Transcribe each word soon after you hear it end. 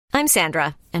I'm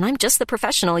Sandra, and I'm just the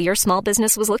professional your small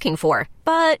business was looking for.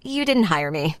 But you didn't hire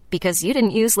me because you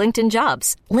didn't use LinkedIn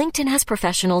Jobs. LinkedIn has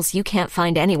professionals you can't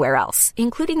find anywhere else,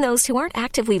 including those who aren't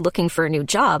actively looking for a new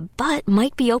job, but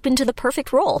might be open to the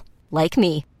perfect role, like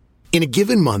me. In a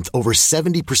given month, over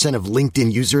 70% of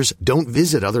LinkedIn users don't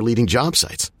visit other leading job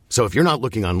sites. So if you're not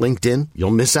looking on LinkedIn,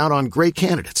 you'll miss out on great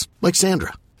candidates like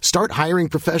Sandra. Start hiring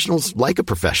professionals like a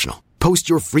professional. Post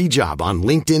your free job on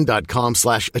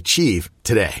linkedin.com/achieve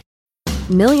today.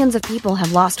 Millions of people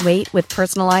have lost weight with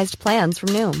personalized plans from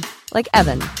Noom. Like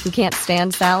Evan, who can't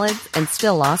stand salads and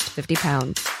still lost 50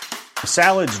 pounds.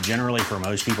 Salads generally for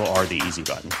most people are the easy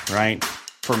button, right?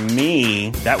 For me,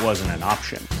 that wasn't an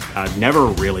option. I never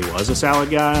really was a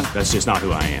salad guy. That's just not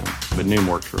who I am. But Noom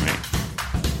worked for me.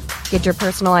 Get your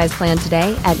personalized plan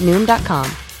today at Noom.com.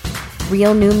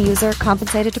 Real Noom user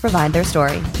compensated to provide their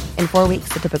story. In 4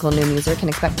 weeks, the typical Noom user can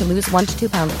expect to lose 1 to 2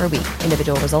 pounds per week.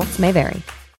 Individual results may vary.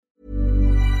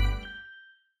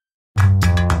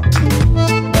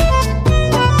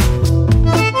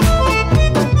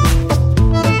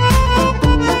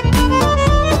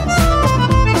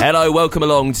 Hello, welcome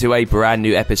along to a brand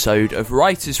new episode of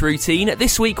Writer's Routine.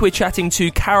 This week we're chatting to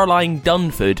Caroline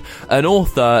Dunford, an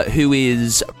author who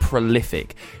is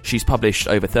prolific. She's published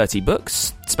over 30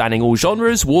 books, spanning all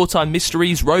genres, wartime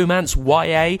mysteries, romance,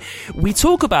 YA. We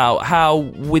talk about how,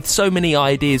 with so many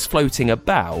ideas floating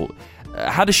about,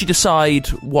 how does she decide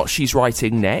what she's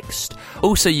writing next?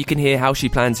 Also, you can hear how she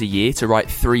plans a year to write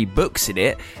 3 books in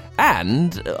it.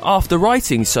 And, after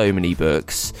writing so many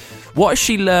books, what has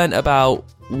she learned about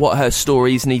what her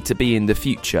stories need to be in the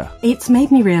future? It's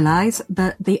made me realise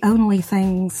that the only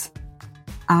things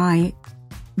I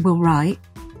will write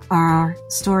are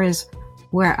stories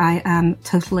where I am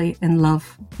totally in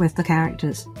love with the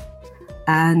characters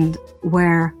and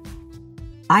where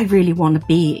I really want to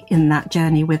be in that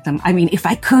journey with them. I mean, if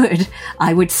I could,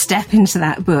 I would step into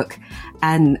that book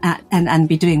and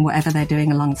be doing whatever they're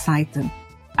doing alongside them.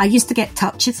 I used to get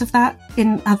touches of that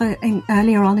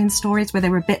earlier on in stories where there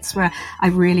were bits where I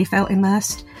really felt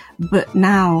immersed. But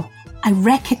now I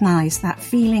recognise that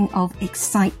feeling of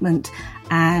excitement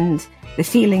and the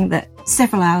feeling that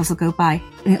several hours will go by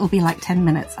and it'll be like 10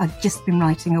 minutes. I've just been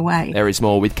writing away. There is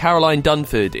more with Caroline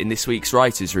Dunford in this week's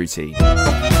Writer's Routine.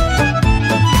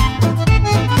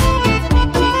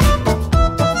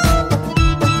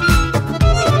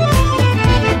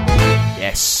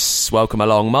 Welcome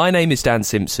along. My name is Dan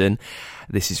Simpson.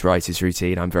 This is Writer's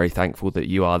Routine. I'm very thankful that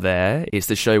you are there. It's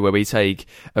the show where we take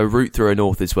a route through an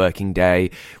author's working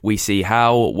day. We see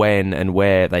how, when and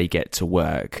where they get to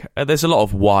work. There's a lot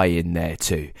of why in there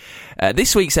too.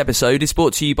 This week's episode is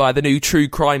brought to you by the new true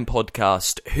crime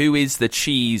podcast, Who is the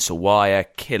Cheese Wire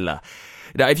Killer?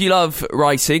 Now, if you love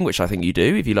writing, which I think you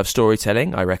do, if you love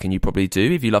storytelling, I reckon you probably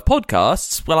do, if you love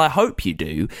podcasts, well, I hope you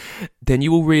do, then you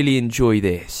will really enjoy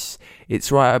this. It's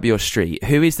right up your street.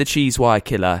 Who is the Cheese Wire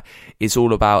Killer is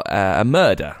all about a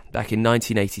murder back in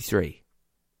 1983.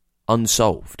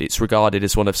 Unsolved. It's regarded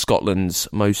as one of Scotland's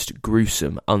most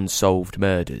gruesome unsolved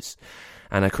murders.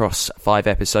 And across 5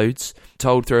 episodes,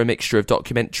 told through a mixture of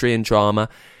documentary and drama,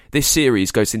 this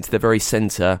series goes into the very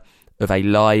centre of a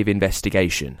live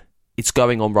investigation. It's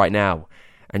going on right now,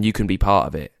 and you can be part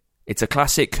of it. It's a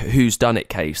classic whodunit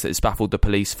case that has baffled the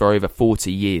police for over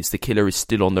 40 years. The killer is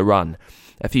still on the run.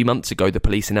 A few months ago, the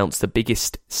police announced the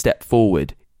biggest step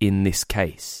forward in this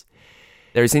case.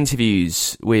 There is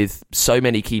interviews with so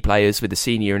many key players, with the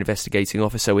senior investigating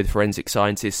officer, with forensic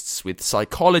scientists, with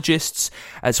psychologists,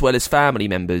 as well as family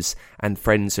members and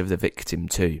friends of the victim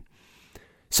too.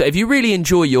 So if you really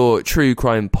enjoy your true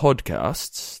crime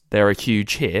podcasts, they're a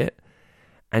huge hit,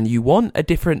 and you want a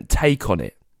different take on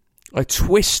it, a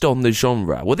twist on the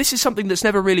genre, well, this is something that's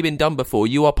never really been done before.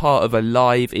 You are part of a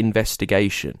live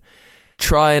investigation.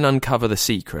 Try and uncover the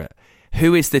secret.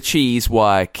 Who is the Cheese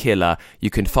Wire Killer? You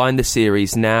can find the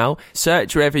series now.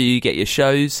 Search wherever you get your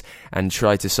shows and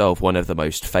try to solve one of the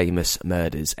most famous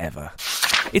murders ever.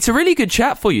 It's a really good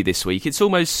chat for you this week. It's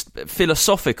almost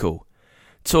philosophical,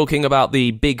 talking about the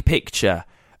big picture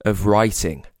of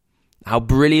writing. How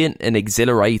brilliant and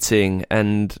exhilarating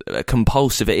and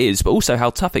compulsive it is, but also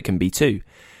how tough it can be too.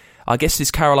 Our guest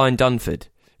is Caroline Dunford.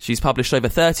 She's published over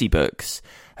 30 books.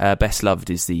 Best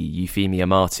loved is the Euphemia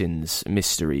Martins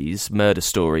mysteries, murder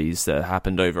stories that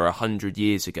happened over 100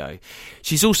 years ago.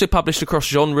 She's also published across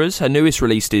genres. Her newest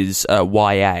release is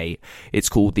YA. It's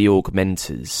called The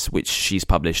Augmentors, which she's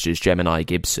published as Gemini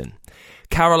Gibson.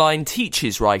 Caroline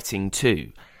teaches writing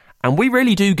too, and we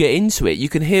really do get into it. You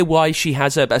can hear why she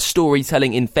has a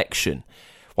storytelling infection,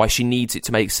 why she needs it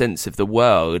to make sense of the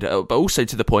world, but also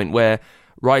to the point where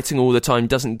writing all the time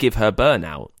doesn't give her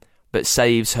burnout. but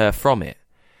saves her from it.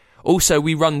 Also,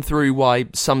 we run through why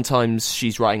sometimes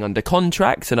she's writing under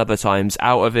contract and other times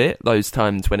out of it, those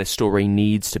times when a story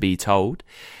needs to be told.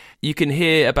 You can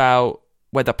hear about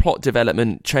whether plot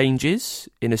development changes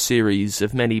in a series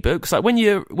of many books. Like when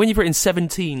you've written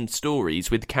 17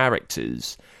 stories with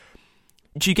characters,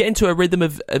 do you get into a rhythm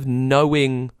of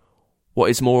knowing what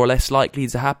is more or less likely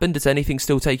to happen? Does anything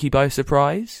still take you by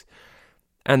surprise?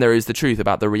 And there is the truth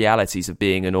about the realities of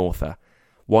being an author.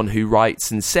 One who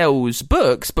writes and sells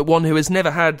books, but one who has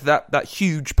never had that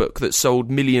huge book that sold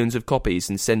millions of copies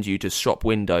and sends you to shop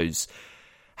windows.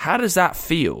 How does that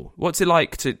feel? What's it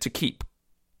like to keep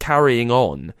carrying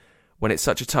on when it's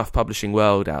such a tough publishing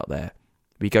world out there?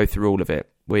 We go through all of it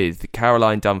with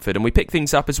Caroline Dunford, and we pick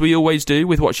things up as we always do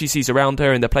with what she sees around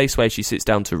her in the place where she sits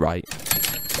down to write.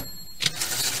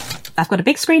 I've got a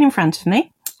big screen in front of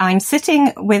me. I'm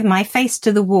sitting with my face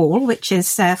to the wall, which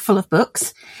is full of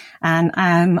books. And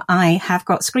I have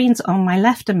got screens on my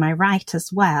left and my right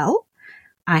as well.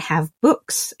 I have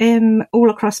books all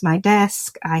across my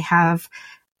desk. I have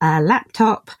a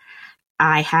laptop.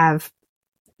 I have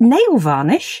nail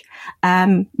varnish,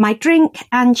 my drink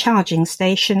and charging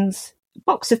stations,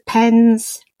 box of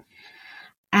pens,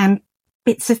 and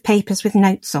bits of papers with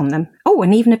notes on them. Oh,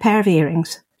 and even a pair of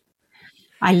earrings.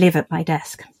 I live at my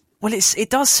desk. Well, it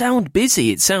does sound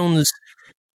busy. It sounds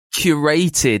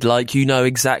curated, like you know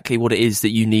exactly what it is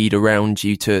that you need around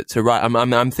you to write.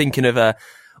 I'm thinking of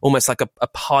almost like a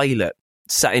pilot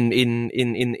sat in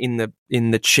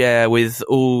the chair with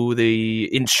all the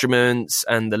instruments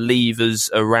and the levers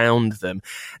around them.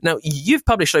 Now, you've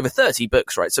published over 30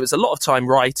 books, right? So it's a lot of time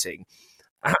writing.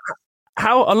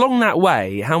 How along that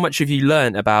way, how much have you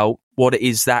learned about what it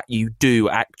is that you do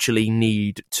actually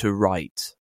need to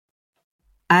write?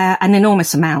 An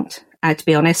enormous amount, to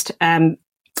be honest.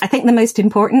 I think the most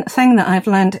important thing that I've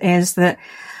learned is that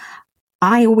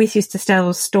I always used to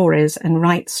tell stories and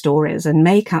write stories and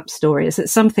make up stories.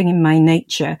 It's something in my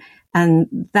nature. And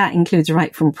that includes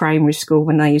right from primary school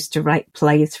when I used to write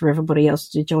plays for everybody else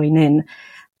to join in.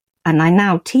 And I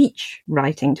now teach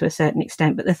writing to a certain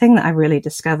extent. But the thing that I really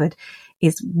discovered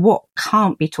is what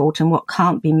can't be taught and what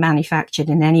can't be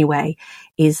manufactured in any way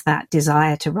is that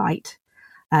desire to write.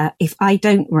 If I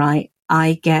don't write,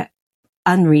 I get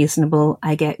unreasonable,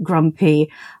 I get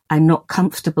grumpy, I'm not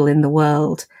comfortable in the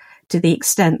world, to the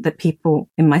extent that people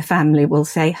in my family will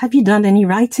say, have you done any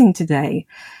writing today?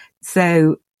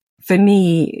 So for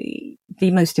me,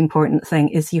 the most important thing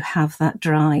is you have that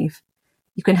drive.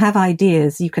 You can have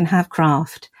ideas, you can have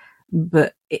craft,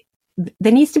 but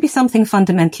there needs to be something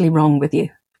fundamentally wrong with you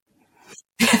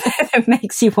that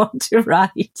makes you want to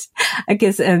write.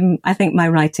 Because I think my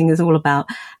writing is all about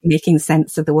making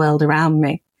sense of the world around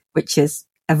me, which is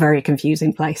a very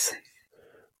confusing place.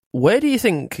 Where do you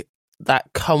think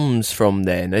that comes from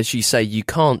then? As you say, you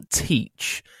can't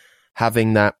teach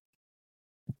having that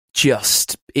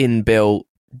just inbuilt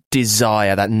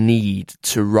desire, that need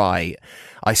to write.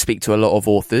 I speak to a lot of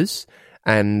authors,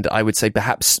 and I would say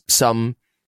perhaps some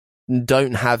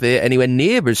don't have it anywhere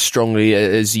near as strongly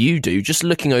as you do. Just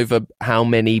looking over how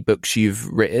many books you've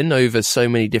written over so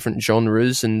many different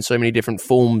genres and so many different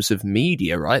forms of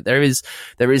media, right? There is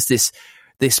this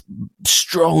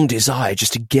strong desire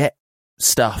just to get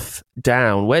stuff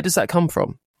down. Where does that come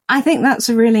from? I think that's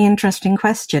a really interesting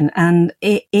question, and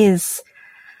it's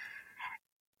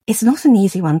not an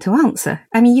easy one to answer.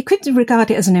 I mean, you could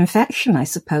regard it as an infection, I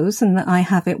suppose, and that I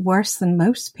have it worse than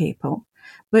most people.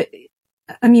 But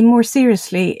I mean, more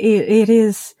seriously, it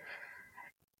is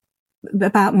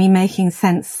about me making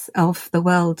sense of the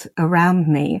world around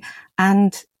me.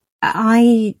 And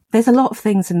there's a lot of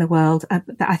things in the world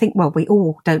that I think, well, we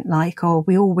all don't like, or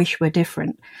we all wish were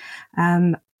different.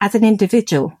 As an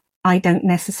individual, I don't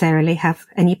necessarily have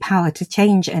any power to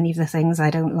change any of the things I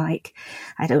don't like.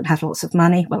 I don't have lots of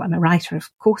money. Well, I'm a writer.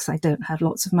 Of course, I don't have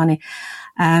lots of money.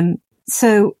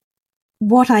 So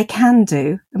what I can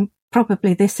do, and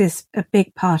probably this is a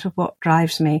big part of what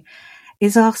drives me,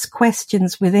 is ask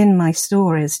questions within my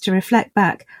stories to reflect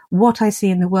back what I see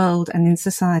in the world and in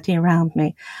society around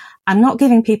me. I'm not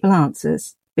giving people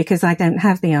answers because I don't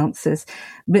have the answers,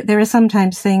 but there are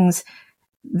sometimes things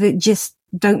that just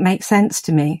don't make sense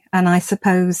to me. And I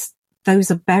suppose those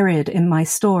are buried in my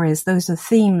stories. Those are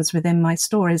themes within my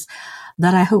stories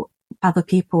that I hope other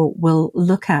people will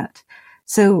look at.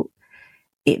 So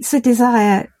it's a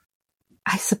desire,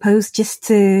 I suppose, just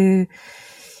to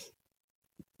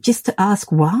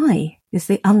ask why is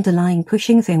the underlying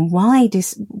pushing thing. Why do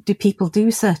people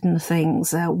do certain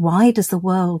things? Why does the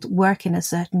world work in a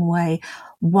certain way?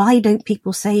 why don't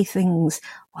people say things?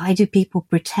 Why do people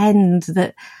pretend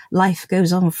that life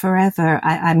goes on forever?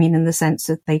 I mean, in the sense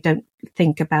that they don't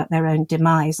think about their own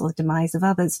demise or the demise of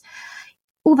others.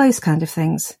 All those kind of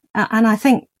things. And I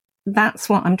think that's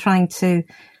what I'm trying to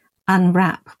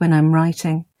unwrap when I'm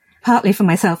writing, partly for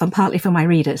myself and partly for my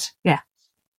readers. Yeah.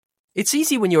 It's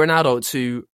easy when you're an adult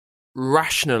to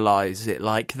rationalize it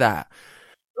like that.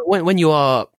 But when you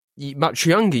are much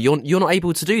younger, you're not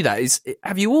able to do that.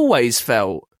 Have you always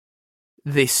felt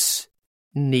this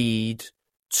need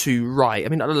to write? I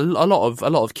mean, a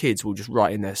lot of kids will just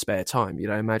write in their spare time.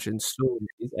 Imagine stories.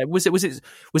 Was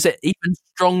it even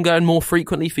stronger and more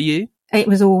frequently for you? It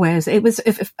was always. It was.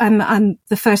 The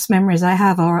first memories I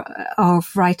have are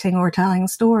of writing or telling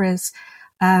stories.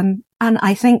 And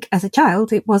I think as a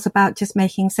child, it was about just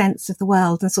making sense of the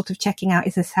world and sort of checking out,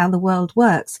 is this how the world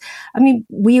works? I mean,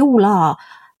 we all are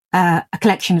a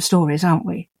collection of stories, aren't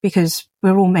we? Because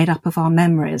we're all made up of our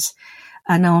memories,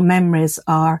 and our memories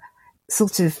are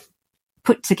sort of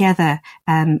put together,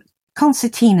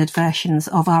 concertinaed versions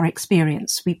of our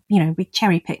experience. We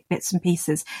cherry pick bits and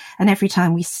pieces. And every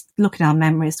time we look at our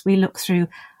memories, we look through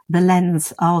the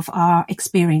lens of our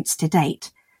experience to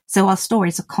date. So our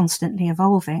stories are constantly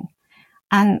evolving.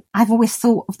 And I've always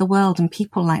thought of the world and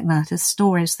people like that as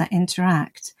stories that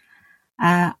interact.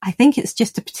 I think it's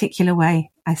just a particular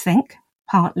way,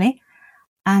 partly.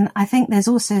 And I think there's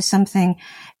also something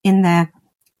in there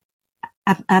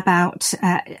about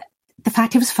the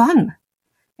fact it was fun.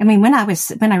 I mean, when I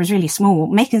was really small,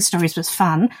 making stories was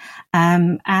fun.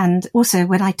 And also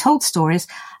when I told stories,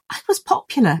 I was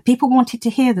popular. People wanted to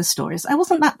hear the stories. I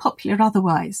wasn't that popular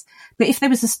otherwise. But if there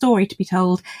was a story to be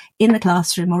told in the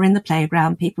classroom or in the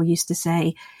playground, people used to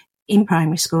say, in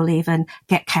primary school even,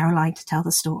 get Caroline to tell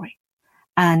the story.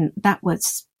 And that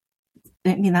was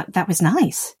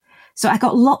nice. So I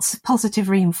got lots of positive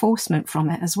reinforcement from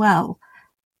it as well.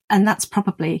 And that's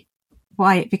probably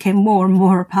why it became more and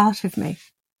more a part of me.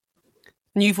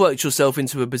 And you've worked yourself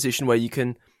into a position where you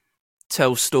can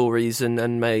tell stories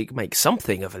and make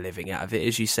something of a living out of it,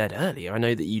 as you said earlier. I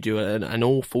know that you do an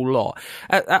awful lot.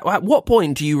 At what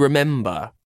point do you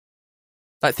remember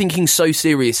thinking so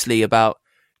seriously about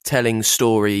telling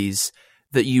stories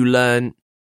that you learn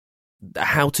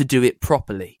how to do it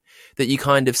properly, that you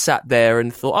kind of sat there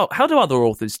and thought, oh, how do other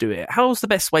authors do it? How's the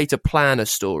best way to plan a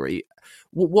story?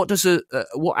 What does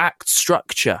what act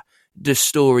structure do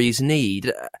stories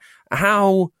need?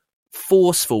 How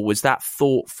forceful was that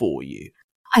thought for you?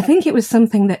 I think it was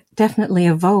something that definitely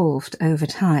evolved over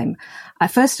time.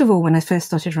 First of all, when I first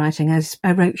started writing,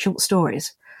 I wrote short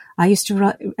stories. I used to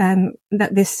write, I'm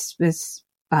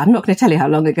not going to tell you how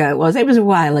long ago it was. It was a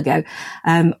while ago.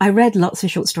 I read lots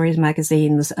of short stories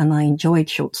magazines and I enjoyed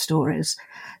short stories.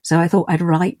 So I thought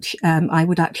I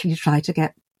would actually try to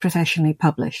get professionally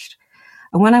published.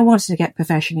 And when I wanted to get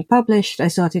professionally published, I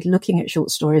started looking at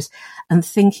short stories and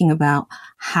thinking about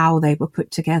how they were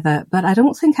put together. But I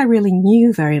don't think I really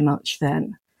knew very much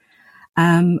then.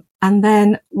 And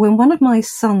then when one of my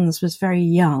sons was very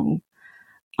young,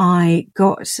 I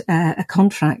got a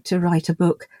contract to write a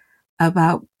book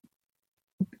about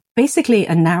basically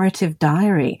a narrative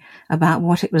diary about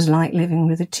what it was like living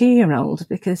with a 2-year-old,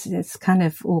 because it's kind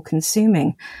of all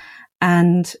consuming.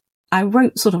 And I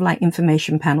wrote sort of like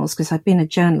information panels because I'd been a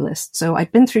journalist. So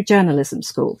I'd been through journalism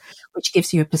school, which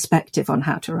gives you a perspective on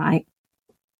how to write.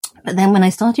 But then when I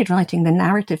started writing the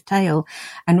narrative tale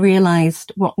and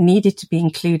realized what needed to be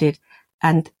included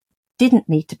and didn't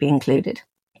need to be included,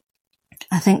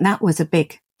 I think that was a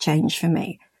big change for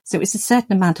me. So it was a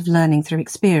certain amount of learning through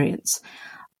experience.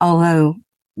 Although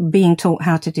being taught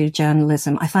how to do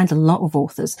journalism, I find a lot of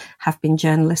authors have been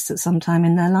journalists at some time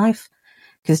in their life,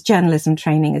 because journalism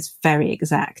training is very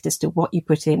exact as to what you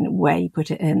put in and where you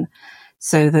put it in,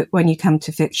 so that when you come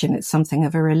to fiction, it's something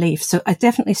of a relief. So I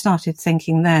definitely started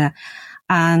thinking there.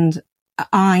 And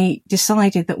I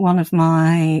decided that one of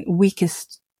my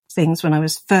weakest things when I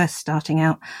was first starting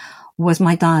out was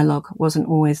my dialogue wasn't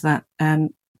always that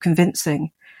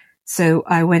convincing. So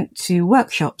I went to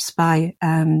workshops by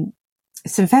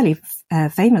some fairly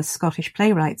famous Scottish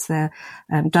playwrights there,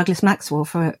 Douglas Maxwell,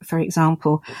 for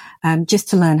example, just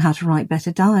to learn how to write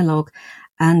better dialogue.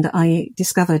 And I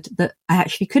discovered that I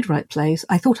actually could write plays.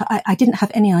 I thought I didn't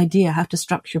have any idea how to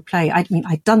structure a play. I mean,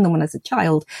 I'd done them when I was a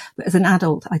child, but as an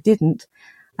adult, I didn't.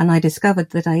 And I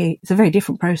discovered that it's a very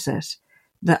different process,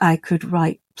 that I could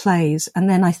write plays. And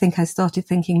then I think I started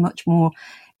thinking much more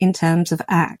in terms of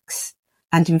acts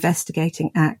and investigating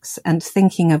acts and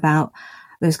thinking about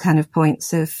those kind of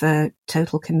points of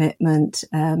total commitment,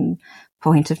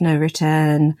 point of no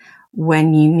return,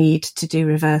 when you need to do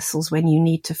reversals, when you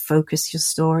need to focus your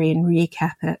story and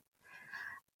recap it.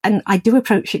 And I do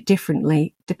approach it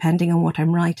differently depending on what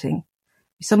I'm writing.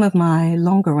 Some of my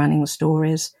longer running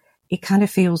stories, it kind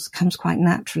of comes quite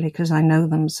naturally because I know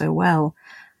them so well.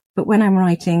 But when I'm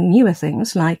writing newer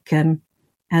things, like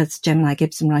as Gemini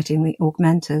Gibson writing the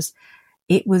Augmentors,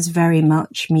 it was very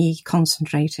much me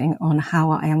concentrating on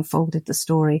how I unfolded the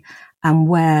story and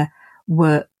where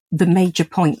were the major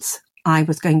points I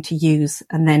was going to use.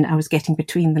 And then I was getting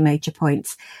between the major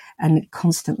points and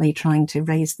constantly trying to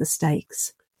raise the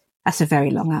stakes. That's a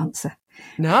very long answer.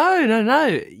 No.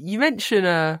 You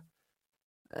mentioned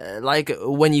like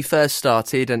when you first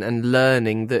started and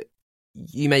learning that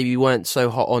you maybe weren't so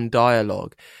hot on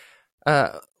dialogue.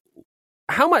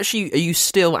 How much are you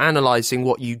still analysing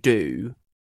what you do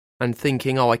and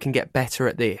thinking, I can get better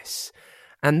at this?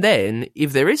 And then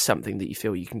if there is something that you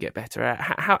feel you can get better at,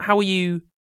 how are you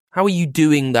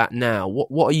doing that now?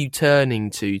 What are you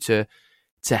turning to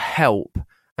help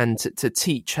and to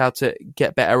teach how to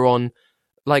get better on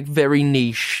like very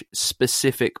niche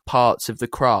specific parts of the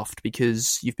craft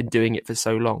because you've been doing it for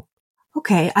so long?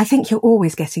 Okay, I think you're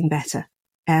always getting better,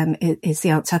 is the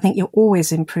answer. I think you're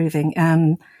always improving.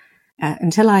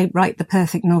 Until I write the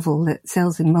perfect novel that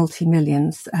sells in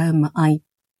multi-millions,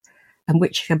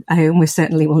 which I almost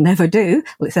certainly will never do.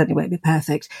 Well, it certainly won't be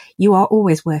perfect. You are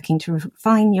always working to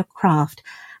refine your craft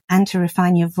and to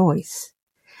refine your voice.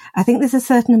 I think there's a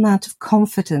certain amount of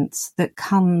confidence that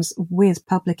comes with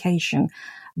publication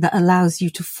that allows you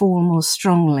to fall more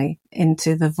strongly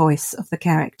into the voice of the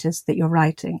characters that you're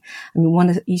writing. I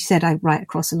mean, you said I write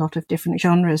across a lot of different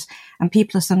genres, and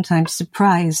people are sometimes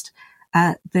surprised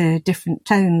at the different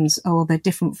tones or the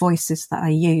different voices that I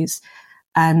use.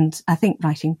 And I think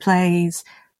writing plays,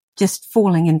 just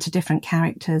falling into different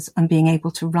characters and being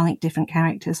able to write different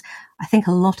characters, I think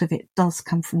a lot of it does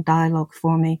come from dialogue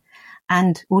for me,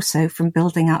 and also from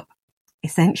building up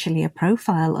essentially a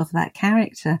profile of that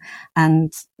character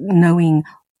and knowing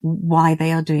why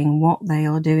they are doing what they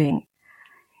are doing.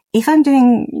 If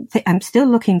I'm still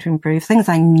looking to improve things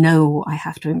I know I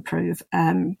have to improve.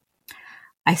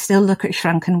 I still look at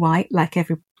Shrunken White like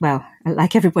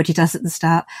everybody does at the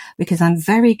start, because I'm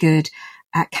very good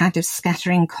at kind of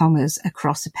scattering commas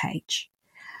across a page.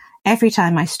 Every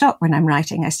time I stop when I'm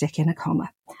writing, I stick in a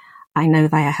comma. I know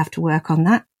that I have to work on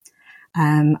that.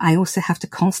 I also have to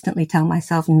constantly tell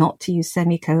myself not to use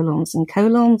semicolons and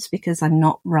colons because I'm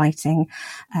not writing,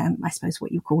 I suppose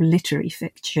what you call literary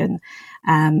fiction.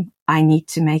 I need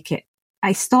to make it.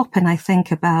 I stop and I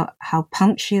think about how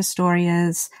punchy a story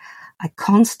is. I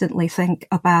constantly think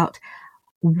about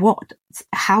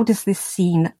how does this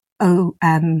scene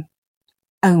own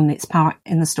its part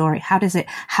in the story? How does it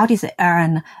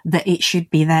earn that it should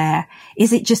be there?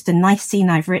 Is it just a nice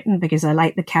scene I've written because I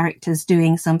like the characters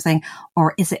doing something?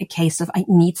 Or is it a case of I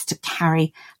need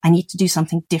to do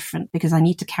something different because I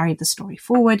need to carry the story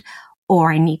forward,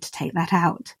 or I need to take that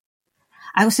out?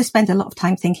 I also spend a lot of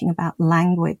time thinking about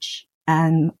language,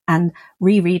 and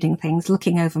rereading things,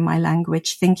 looking over my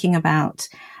language, thinking about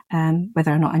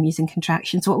whether or not I'm using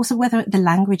contractions, or also whether the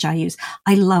language I use.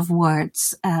 I love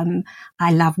words.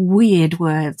 I love weird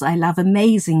words. I love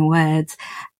amazing words.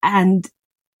 And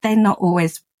they're not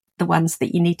always the ones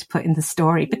that you need to put in the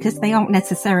story because they aren't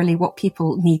necessarily what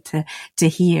people need to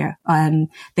hear.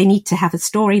 They need to have a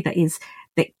story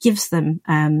that gives them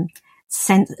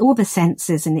all the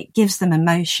senses, and it gives them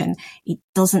emotion. It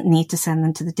doesn't need to send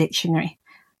them to the dictionary.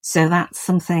 So that's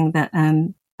something that,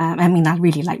 I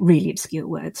really like really obscure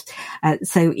words.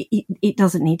 So it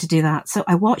doesn't need to do that. So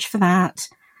I watch for that.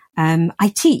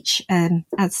 I teach,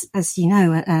 as you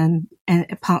know,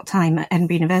 part-time at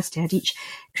Edinburgh University. I teach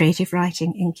creative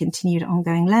writing in continued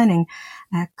ongoing learning,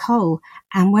 Cole.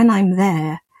 And when I'm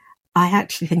there, I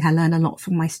actually think I learn a lot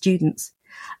from my students.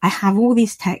 I have all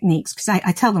these techniques because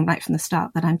I tell them right from the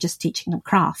start that I'm just teaching them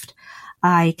craft.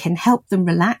 I can help them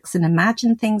relax and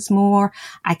imagine things more.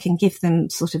 I can give them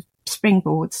sort of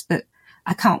springboards, but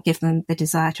I can't give them the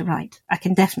desire to write. I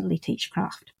can definitely teach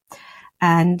craft.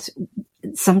 And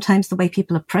sometimes the way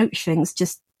people approach things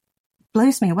just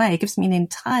blows me away. It gives me an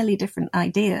entirely different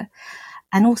idea.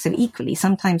 And also equally,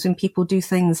 sometimes when people do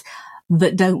things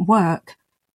that don't work,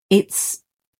 it's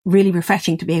really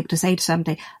refreshing to be able to say to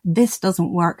somebody, this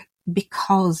doesn't work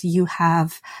because you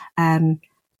have,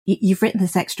 you've written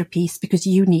this extra piece because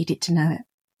you needed to know it.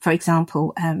 For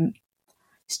example,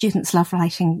 students love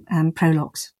writing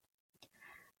prologues.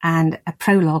 And a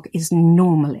prologue is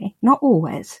normally, not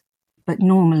always, but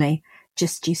normally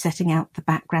just you setting out the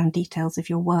background details of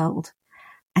your world,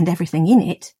 and everything in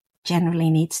it generally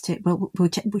needs to,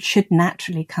 should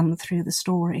naturally come through the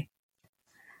story.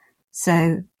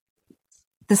 So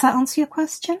does that answer your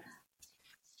question?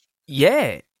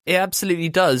 Yeah, it absolutely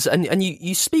does. And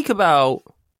you speak about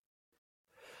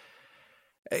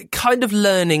kind of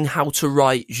learning how to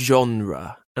write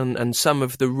genre and some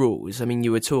of the rules. I mean,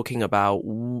 you were talking about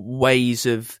ways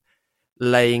of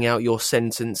laying out your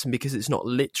sentence, and because it's not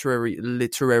literary,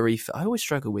 I always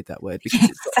struggle with that word because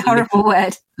it's a horrible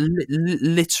word.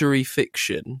 Literary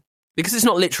fiction. Because it's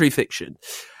not literary fiction,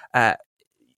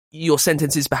 your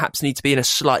sentences perhaps need to be in a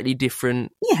slightly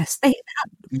different... Yes,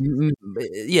 in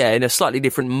a slightly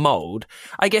different mould.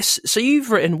 I guess, so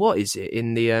you've written, what is it,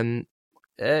 in the...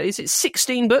 is it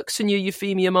 16 books in your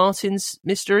Euphemia Martin's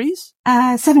mysteries?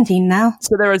 17 now.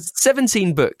 So there are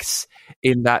 17 books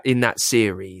in that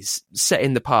series set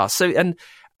in the past. So, and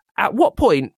at what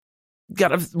point,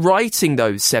 kind of writing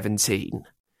those 17,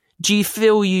 do you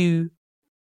feel you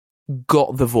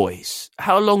got the voice?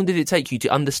 How long did it take you to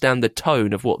understand the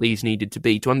tone of what these needed to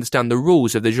be, to understand the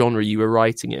rules of the genre you were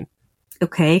writing in?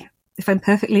 Okay, if I'm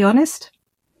perfectly honest,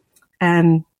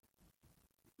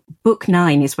 book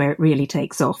 9 is where it really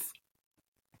takes off.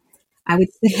 I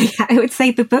would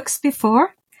say the books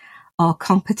before are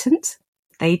competent.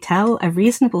 They tell a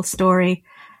reasonable story,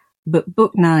 but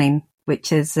book 9,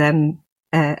 which is A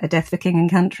Death for King and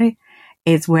Country,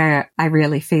 is where I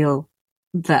really feel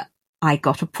that I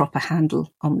got a proper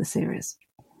handle on the series.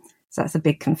 So that's a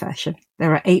big confession.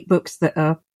 There are 8 books that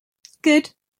are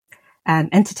good and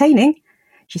entertaining.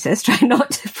 She says, try not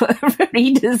to put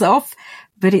readers off,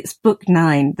 but it's book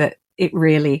 9 that it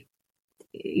really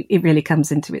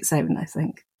comes into its own, I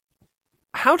think.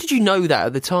 How did you know that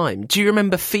at the time? Do you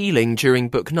remember feeling during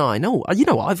book 9, oh, you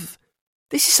know,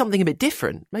 this is something a bit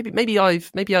different. Maybe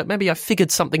I've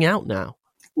figured something out now.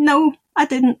 No, I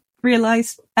didn't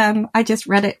realise. I just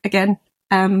read it again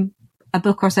a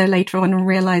book or so later on and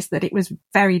realised that it was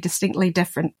very distinctly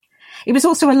different. It was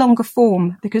also a longer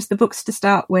form because the books to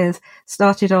start with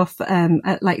started off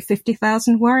at like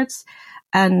 50,000 words.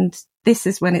 And this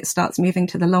is when it starts moving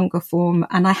to the longer form,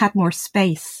 and I had more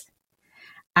space.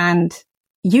 And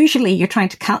usually you're trying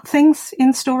to cut things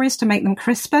in stories to make them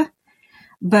crisper.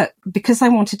 But because I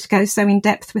wanted to go so in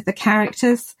depth with the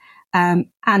characters, and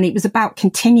it was about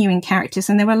continuing characters,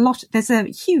 and there's a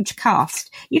huge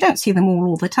cast. You don't see them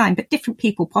all the time, but different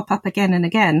people pop up again and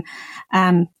again,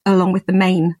 along with the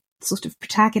main sort of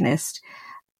protagonist.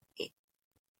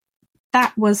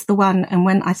 That was the one. And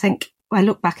when I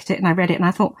look back at it and I read it and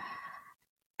I thought,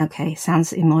 okay,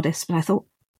 sounds immodest, but I thought,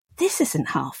 this isn't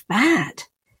half bad.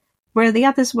 Where the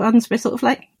others ones were sort of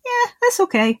like, yeah, that's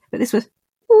okay. But this was,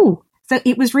 ooh. So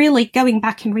it was really going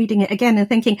back and reading it again and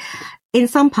thinking, in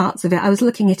some parts of it, I was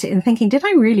looking at it and thinking, did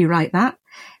I really write that?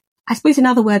 I suppose, in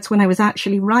other words, when I was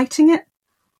actually writing it,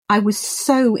 I was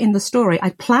so in the story. I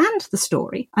planned the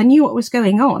story. I knew what was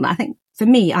going on. I think for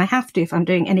me, I have to, if I'm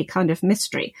doing any kind of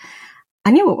mystery,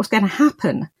 I knew what was going to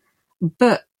happen,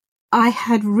 but I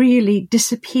had really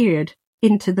disappeared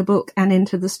into the book and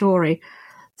into the story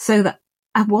so that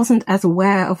I wasn't as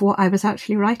aware of what I was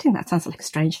actually writing. That sounds like a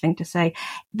strange thing to say.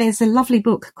 There's a lovely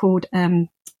book called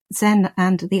Zen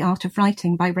and the Art of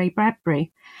Writing by Ray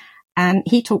Bradbury. And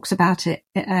he talks about it,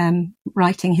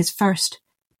 writing his first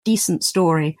decent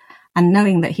story and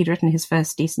knowing that he'd written his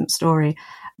first decent story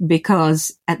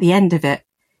because at the end of it,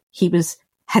 he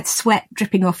had sweat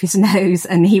dripping off his nose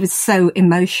and he was so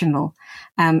emotional,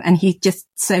 and he just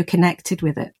so connected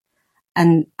with it.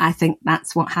 And I think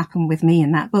that's what happened with me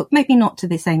in that book. Maybe not to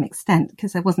the same extent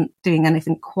because I wasn't doing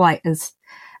anything quite as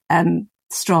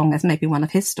strong as maybe one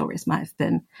of his stories might have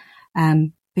been.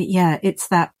 But yeah, it's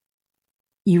that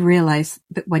you realise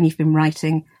that when you've been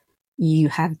writing, you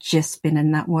have just been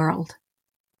in that world.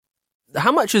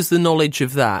 How much is the knowledge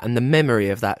of that and the memory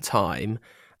of that time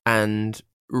and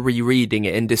rereading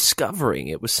it and discovering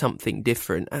it was something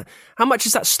different, how much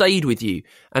has that stayed with you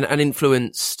and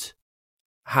influenced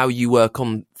how you work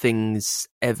on things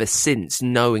ever since,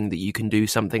 knowing that you can do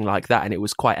something like that and it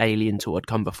was quite alien to what had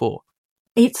come before?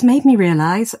 It's made me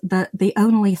realise that the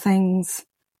only things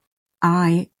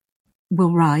I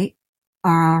will write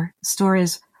are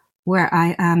stories where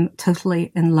I am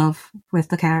totally in love with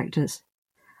the characters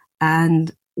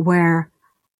and where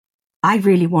I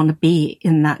really want to be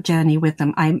in that journey with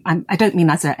them. I don't mean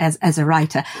as a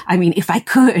writer. I mean, if I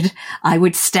could, I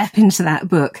would step into that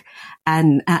book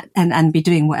and be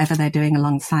doing whatever they're doing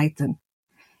alongside them.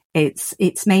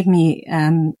 It's made me,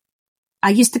 I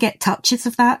used to get touches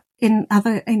of that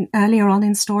earlier on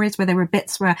in stories where there were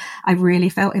bits where I really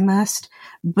felt immersed.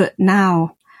 But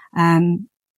now, I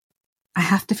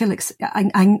have to feel,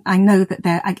 I know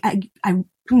that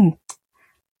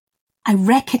I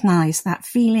recognize that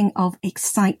feeling of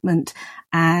excitement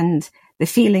and the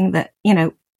feeling that,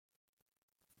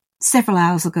 several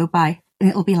hours will go by and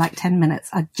it'll be like 10 minutes.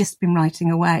 I've just been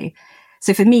writing away.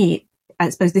 So for me, I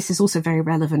suppose this is also very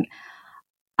relevant.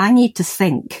 I need to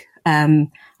think. I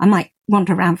might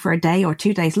wander around for a day or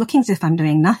 2 days looking as if I'm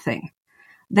doing nothing.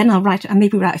 Then I'll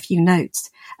maybe write a few notes.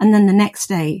 And then the next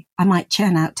day I might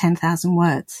churn out 10,000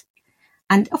 words.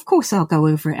 And of course I'll go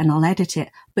over it and I'll edit it,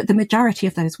 but the majority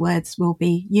of those words will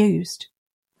be used.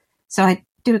 So I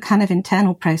do a kind of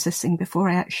internal processing before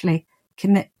I actually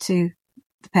commit to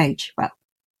the page. Well,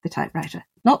 the typewriter,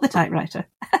 not the typewriter,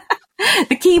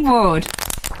 the keyboard.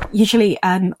 Usually,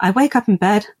 I wake up in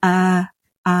bed.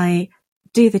 I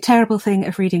do the terrible thing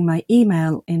of reading my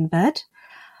email in bed.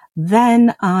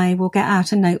 Then I will get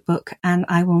out a notebook and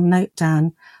I will note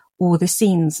down all the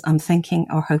scenes I'm thinking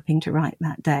or hoping to write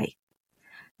that day.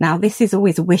 Now, this is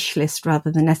always a wish list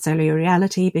rather than necessarily a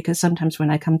reality, because sometimes when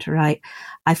I come to write,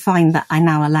 I find that I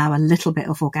now allow a little bit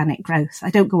of organic growth. I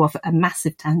don't go off at a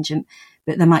massive tangent,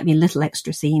 but there might be little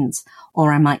extra scenes,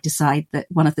 or I might decide that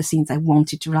one of the scenes I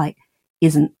wanted to write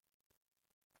isn't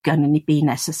going to be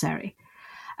necessary.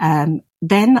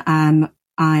 Then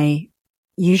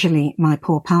usually my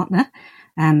poor partner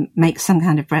makes some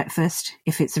kind of breakfast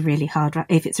if it's a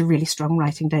really strong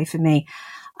writing day for me.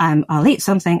 I'll eat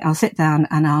something, I'll sit down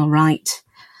and I'll write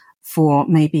for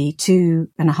maybe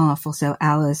 2.5 or so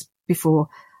hours before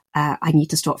I need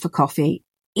to stop for coffee,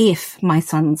 if my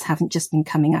sons haven't just been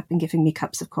coming up and giving me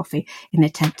cups of coffee in an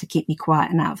attempt to keep me quiet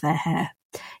and out of their hair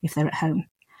if they're at home.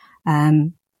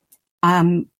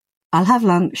 I'll have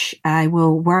lunch. I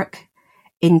will work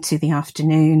into the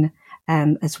afternoon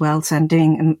as well. So I'm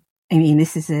doing,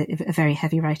 this is a very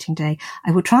heavy writing day.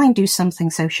 I will try and do something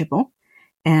sociable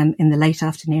in the late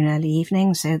afternoon, early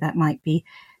evening. So that might be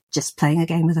just playing a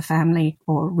game with the family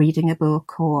or reading a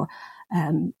book or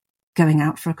going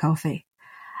out for a coffee.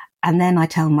 And then I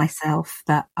tell myself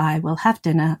that I will have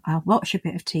dinner, I'll watch a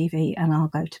bit of TV and I'll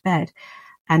go to bed.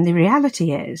 And the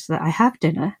reality is that I have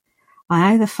dinner.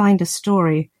 I either find a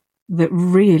story that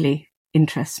really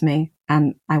interests me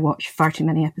and I watch far too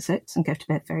many episodes and go to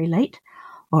bed very late,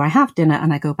 or I have dinner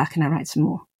and I go back and I write some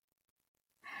more.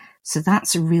 So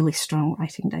that's a really strong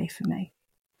writing day for me.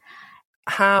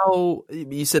 How,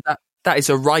 you said that is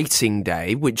a writing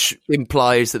day, which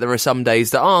implies that there are some days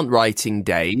that aren't writing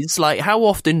days. Like, how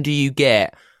often do you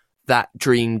get that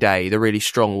dream day, the really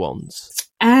strong ones?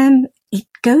 It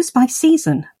goes by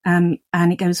season, and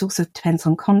it goes also depends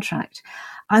on contract.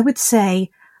 I would say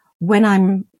when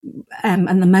I'm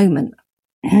at the moment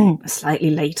slightly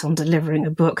late on delivering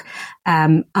a book,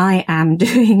 I am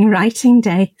doing writing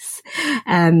days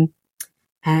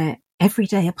every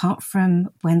day apart from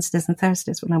Wednesdays and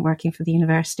Thursdays when I'm working for the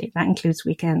university. That includes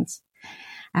weekends.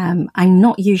 I'm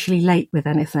not usually late with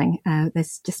anything.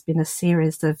 There's just been a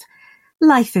series of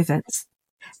life events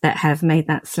that have made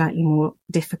that slightly more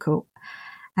difficult.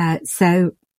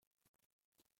 So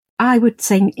I would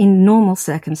say in normal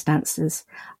circumstances,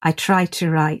 I try to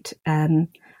write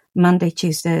Monday,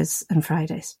 Tuesdays and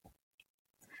Fridays.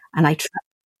 And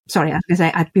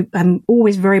I'm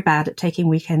always very bad at taking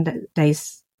weekend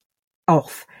days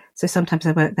off. So sometimes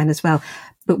I work then as well.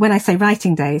 But when I say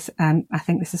writing days, I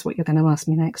think this is what you're going to ask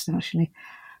me next, actually.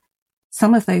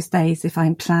 Some of those days, if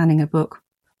I'm planning a book,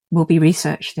 will be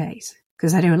research days,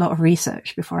 because I do a lot of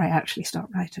research before I actually start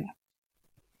writing.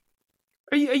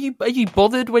 Are you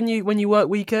bothered when you work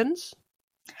weekends?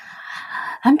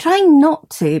 I'm trying not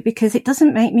to, because it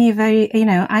doesn't make me very,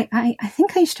 I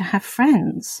think I used to have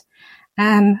friends.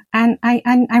 And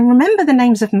I remember the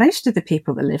names of most of the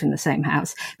people that live in the same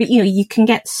house, but you can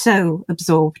get so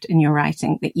absorbed in your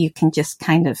writing that you can just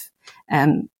kind of,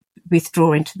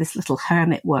 withdraw into this little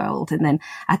hermit world. And then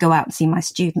I go out and see my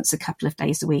students a couple of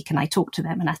days a week and I talk to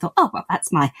them and I thought, oh, well,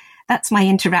 that's my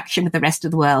interaction with the rest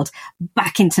of the world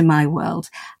back into my world.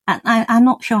 And I'm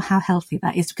not sure how healthy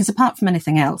that is, because apart from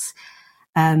anything else,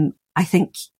 I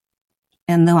think,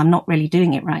 and though I'm not really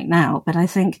doing it right now, but I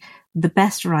think the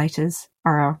best writers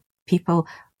are people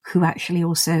who actually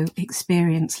also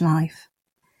experience life,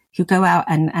 who go out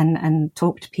and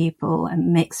talk to people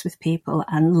and mix with people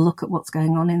and look at what's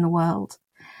going on in the world,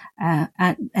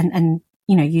 and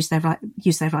use their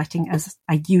writing, as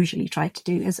I usually try to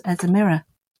do, as a mirror.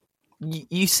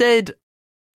 You said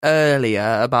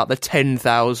earlier about the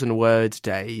 10,000 words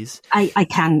days. I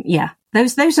can, yeah.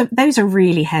 Those are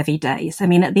really heavy days. I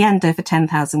mean, at the end of a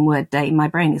 10,000 word day, my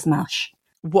brain is mush.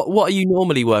 What are you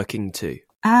normally working to?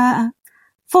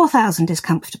 4,000 is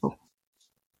comfortable.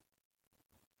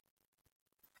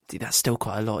 That's still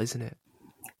quite a lot, isn't it?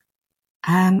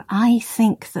 I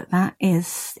think I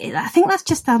think that's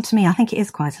just down to me. I think it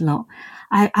is quite a lot.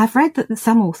 I've read that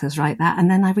some authors write that,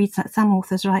 and then I read that some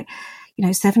authors write,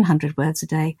 700 words a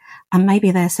day, and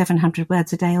maybe their 700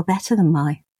 words a day are better than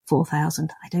my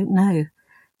 4,000. I don't know.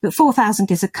 But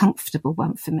 4,000 is a comfortable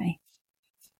one for me.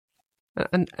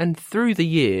 And through the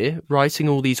year, writing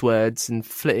all these words and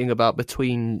flitting about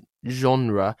between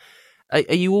genre,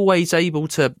 are you always able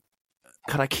to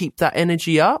kind of keep that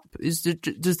energy up?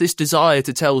 Does this desire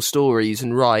to tell stories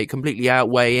and write completely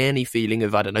outweigh any feeling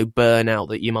of, burnout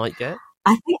that you might get?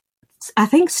 I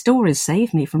think stories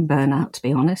save me from burnout, to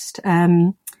be honest.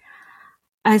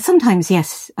 Sometimes,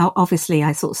 yes, obviously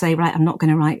I sort of say, right, I'm not going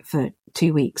to write for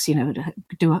 2 weeks,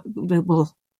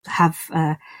 we'll have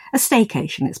a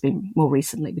staycation. It's been more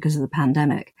recently because of the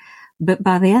pandemic. But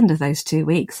by the end of those 2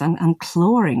 weeks, I'm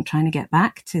clawing, trying to get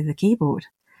back to the keyboard.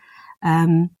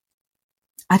 I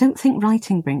don't think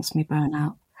writing brings me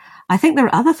burnout. I think there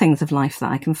are other things of life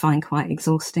that I can find quite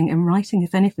exhausting, and writing,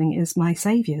 if anything, is my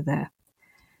saviour there.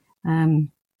 I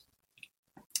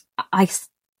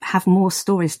have more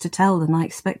stories to tell than I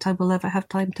expect I will ever have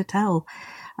time to tell.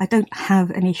 I don't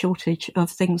have any shortage of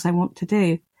things I want to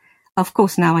do. Of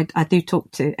course, now I do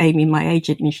talk to Amy, my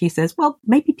agent, and she says, well,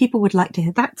 maybe people would like to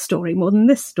hear that story more than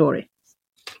this story.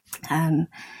 So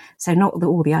not that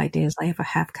all the ideas I ever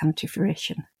have come to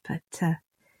fruition, but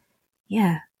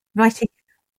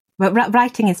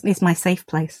writing is my safe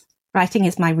place. Writing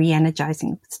is my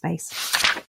re-energizing space.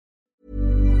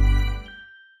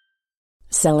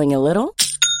 Selling a little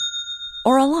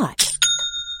or a lot?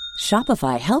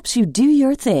 Shopify helps you do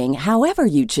your thing however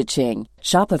you cha-ching.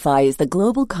 Shopify is the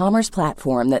global commerce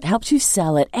platform that helps you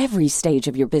sell at every stage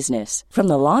of your business. From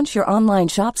the launch your online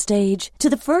shop stage to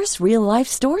the first real-life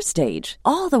store stage,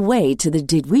 all the way to the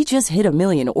did we just hit a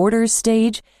million orders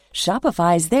stage.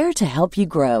 Shopify is there to help you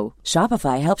grow.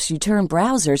 Shopify helps you turn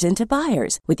browsers into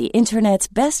buyers with the internet's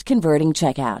best converting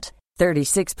checkout.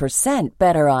 36%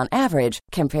 better on average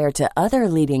compared to other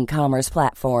leading commerce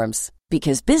platforms.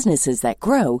 Because businesses that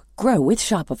grow, grow with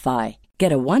Shopify.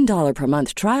 Get a $1 per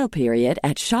month trial period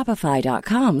at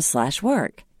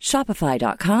shopify.com/work.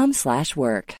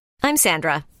 Shopify.com/work. I'm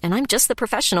Sandra, and I'm just the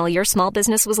professional your small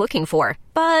business was looking for.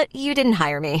 But you didn't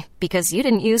hire me because you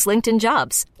didn't use LinkedIn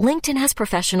Jobs. LinkedIn has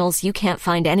professionals you can't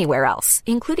find anywhere else,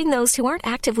 including those who aren't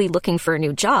actively looking for a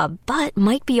new job, but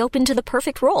might be open to the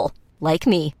perfect role, like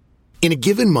me. In a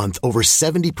given month, over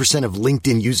 70% of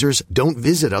LinkedIn users don't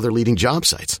visit other leading job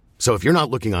sites. So if you're not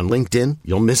looking on LinkedIn,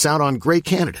 you'll miss out on great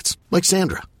candidates like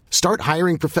Sandra. Start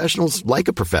hiring professionals like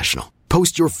a professional.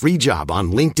 Post your free job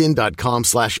on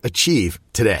linkedin.com/achieve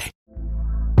today.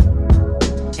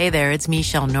 Hey there, it's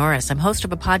Michelle Norris. I'm host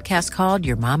of a podcast called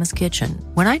Your Mama's Kitchen.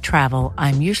 When I travel,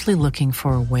 I'm usually looking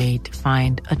for a way to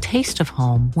find a taste of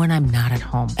home when I'm not at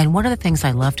home. And one of the things I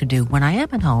love to do when I am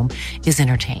at home is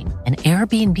entertain. And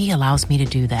Airbnb allows me to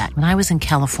do that. When I was in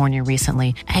California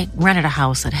recently, I rented a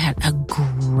house that had a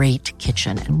great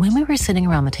kitchen. And when we were sitting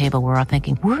around the table, we were all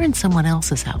thinking, we're in someone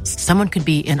else's house. Someone could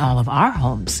be in all of our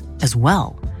homes as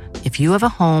well. If you have a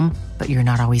home, but you're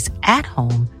not always at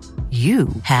home, you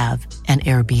have an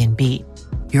Airbnb.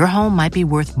 Your home might be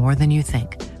worth more than you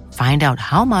think. Find out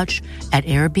how much at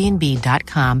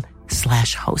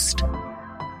airbnb.com/host.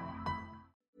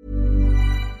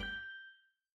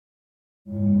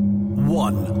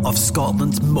 One of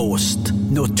Scotland's most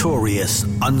notorious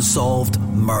unsolved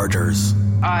murders.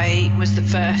 I was the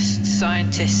first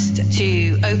scientist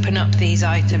to open up these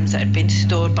items that had been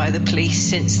stored by the police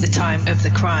since the time of the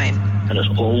crime. And it's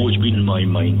always been in my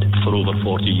mind for over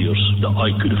 40 years that I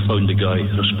could have found the guy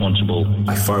responsible.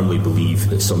 I firmly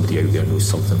believe that somebody out there knows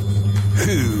something.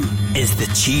 Who is the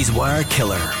Cheesewire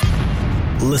Killer?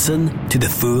 Listen to the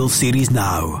full series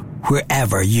now,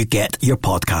 wherever you get your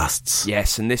podcasts.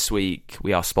 Yes, and this week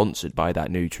we are sponsored by that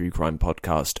new true crime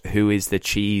podcast, Who is the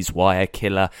Cheesewire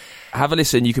Killer? Have a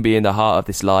listen. You can be in the heart of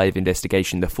this live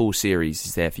investigation. The full series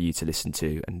is there for you to listen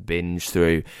to and binge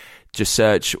through. Just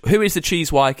search Who is the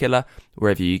Cheesewire Killer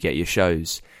wherever you get your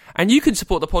shows. And you can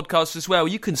support the podcast as well.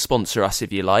 You can sponsor us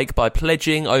if you like by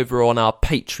pledging over on our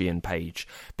Patreon page.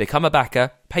 Become a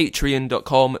backer,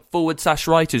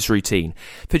 patreon.com/writers routine.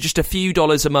 For just a few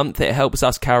dollars a month, it helps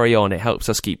us carry on. It helps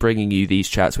us keep bringing you these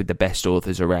chats with the best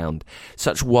authors around.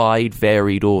 Such wide,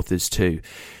 varied authors too.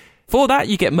 For that,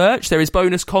 you get merch, there is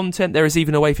bonus content, there is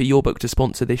even a way for your book to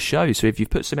sponsor this show. So if you've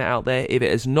put something out there, if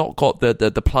it has not got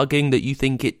the plugging that you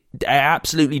think it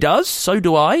absolutely does, so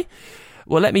do I,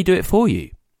 well, let me do it for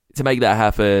you. To make that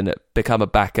happen, become a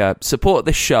backer, support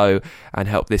this show, and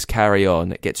help this carry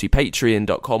on. Get to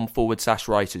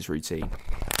patreon.com/writers routine.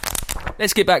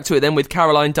 Let's get back to it then with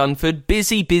Caroline Dunford,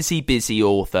 busy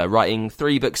author, writing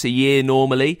 3 books a year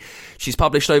normally. She's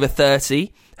published over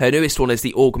 30. Her newest one is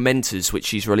The Augmentors, which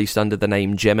she's released under the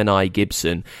name Gemini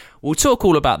Gibson. We'll talk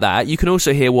all about that. You can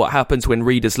also hear what happens when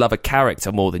readers love a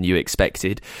character more than you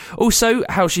expected. Also,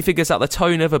 how she figures out the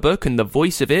tone of a book and the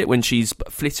voice of it when she's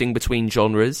flitting between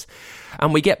genres.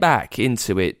 And we get back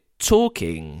into it,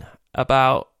 talking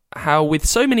about how, with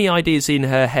so many ideas in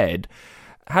her head,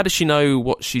 how does she know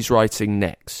what she's writing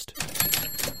next?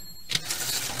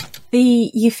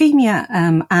 The Euphemia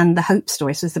and the Hope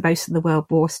stories, as the both of the World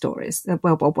War stories,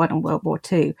 World War I and World War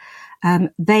II,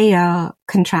 they are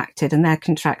contracted, and they're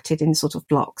contracted in sort of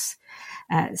blocks.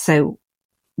 So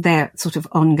they're sort of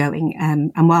ongoing.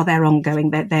 And while they're ongoing,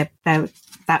 that's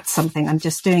something I'm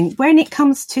just doing. When it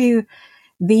comes to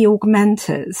the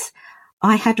Augmentors,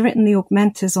 I had written the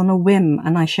Augmentors on a whim,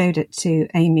 and I showed it to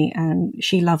Amy, and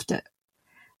she loved it.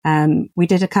 We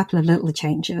did a couple of little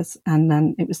changes, and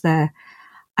then it was there.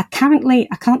 I can't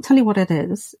tell you what it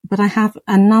is, but I have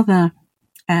another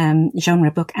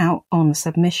genre book out on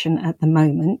submission at the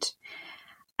moment.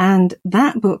 And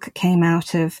that book came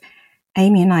out of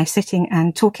Amy and I sitting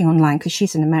and talking online, because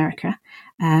she's in America.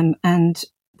 And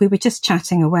we were just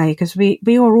chatting away, because we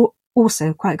are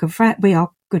also quite good we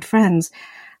are good friends.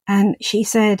 And she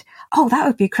said, "Oh, that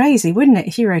would be crazy, wouldn't it,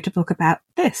 if you wrote a book about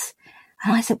this?"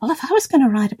 And I said, "Well, if I was going to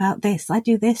write about this, I'd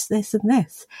do this, this, and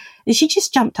this." And she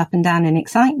just jumped up and down in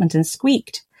excitement and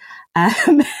squeaked.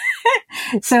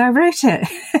 So I wrote it.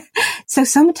 So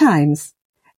sometimes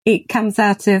it comes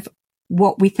out of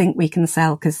what we think we can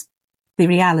sell, because the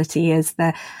reality is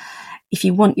that if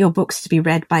you want your books to be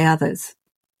read by others,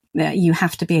 you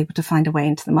have to be able to find a way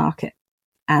into the market.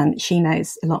 And she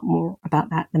knows a lot more about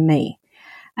that than me.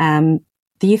 The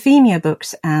Euphemia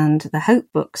books and the Hope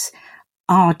books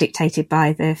are dictated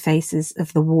by the phases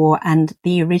of the war and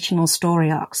the original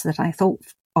story arcs that I thought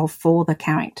of for the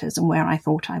characters and where I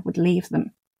thought I would leave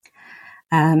them.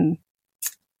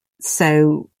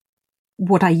 So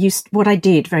what I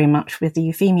did very much with the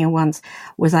Euphemia ones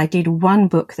was I did one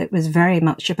book that was very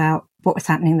much about what was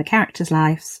happening in the characters'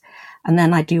 lives. And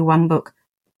then I do one book,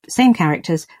 same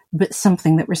characters, but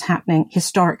something that was happening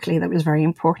historically that was very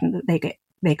important that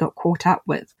they got caught up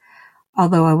with.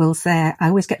 Although I will say I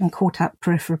always get them caught up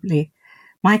peripherally.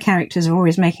 My characters are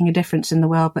always making a difference in the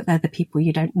world, but they're the people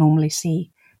you don't normally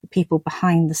see, the people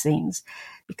behind the scenes,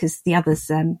 because the others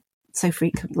so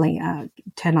frequently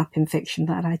turn up in fiction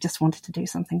that I just wanted to do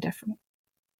something different.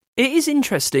 It is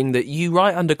interesting that you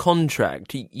write under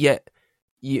contract, yet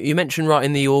you mentioned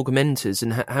writing the Augmentors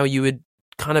and how you had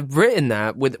kind of written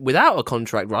that without a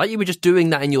contract, right? You were just doing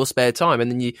that in your spare time, and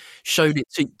then you showed it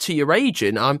to your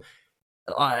agent.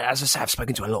 As I say, I've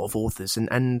spoken to a lot of authors,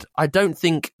 and I don't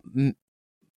think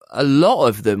a lot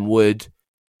of them would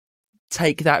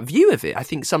take that view of it. I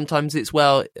think sometimes it's,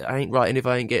 well, I ain't writing if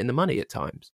I ain't getting the money at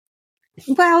times.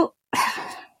 Well,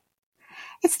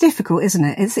 it's difficult, isn't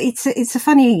it? It's a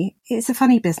funny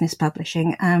business,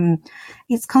 publishing.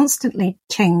 It's constantly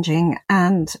changing,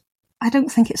 and I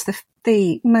don't think it's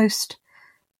the most,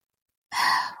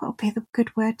 what would be the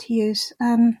good word to use?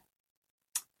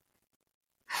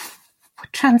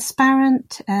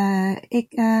 Transparent,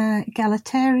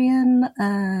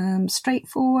 egalitarian,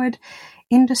 straightforward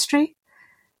industry.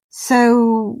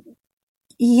 So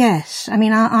yes, I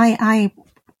mean, I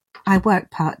work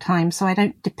part-time, so I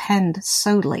don't depend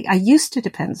solely. I used to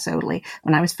depend solely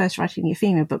when I was first writing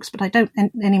Euphemia books, but I don't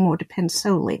anymore depend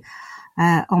solely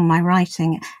on my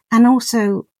writing. And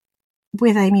also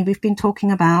with Amy, we've been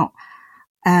talking about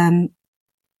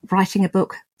writing a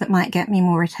book that might get me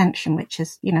more attention, which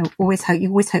is, you always hope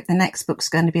the next book's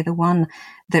going to be the one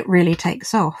that really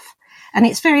takes off. And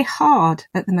it's very hard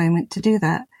at the moment to do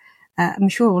that. I'm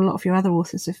sure a lot of your other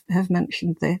authors have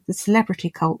mentioned the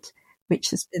celebrity cult, which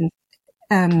has been,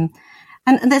 and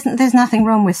there's nothing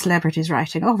wrong with celebrities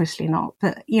writing, obviously not.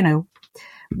 But,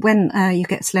 when you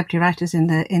get celebrity writers in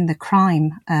the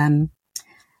crime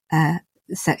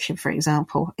section, for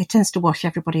example, it tends to wash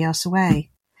everybody else away.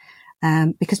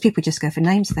 Because people just go for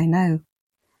names they know.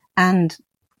 And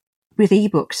with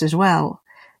ebooks as well,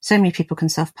 so many people can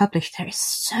self-publish. There is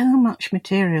so much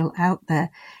material out there.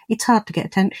 It's hard to get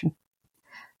attention.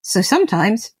 So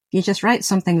sometimes you just write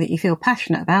something that you feel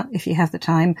passionate about, if you have the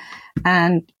time,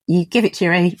 and you give it to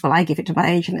your agent. Well, I give it to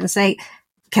my agent and say,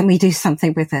 can we do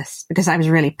something with this? Because I was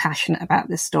really passionate about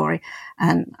this story,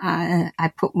 and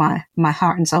I put my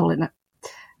heart and soul in it.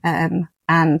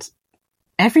 And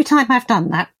every time I've done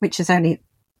that, which is only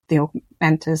the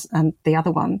Augmentors and the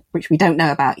other one, which we don't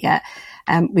know about yet,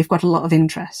 we've got a lot of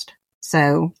interest.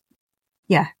 So,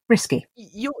 risky.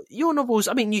 Your novels,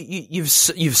 I mean, you've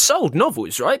sold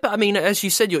novels, right? But I mean, as you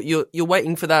said, you're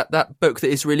waiting for that book that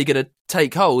is really going to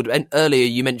take hold. And earlier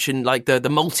you mentioned like the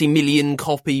multi-million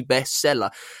copy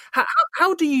bestseller.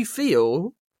 How do you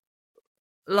feel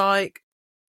like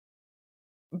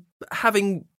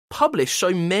having published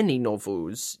so many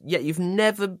novels, yet you've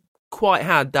never quite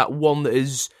had that one that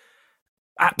has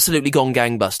absolutely gone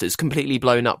gangbusters, completely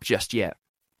blown up just yet?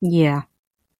 Yeah.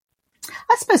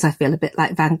 I suppose I feel a bit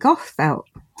like Van Gogh felt.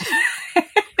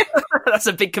 That's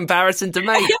a big comparison to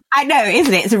make. I know,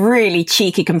 isn't it? It's a really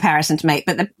cheeky comparison to make,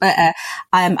 but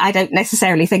I don't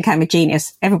necessarily think I'm a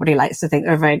genius. Everybody likes to think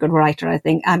they're a very good writer. I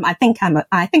think I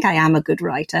am a good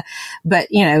writer, but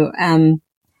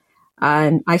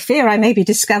I fear I may be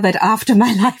discovered after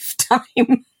my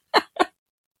lifetime.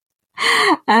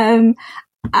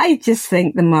 I just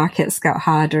think the market's got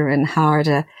harder and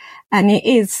harder. And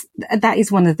that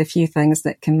is one of the few things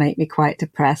that can make me quite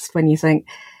depressed when you think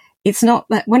it's not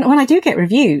that when I do get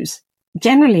reviews,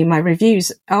 generally my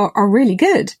reviews are really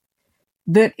good,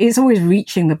 but it's always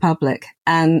reaching the public.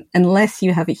 And unless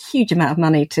you have a huge amount of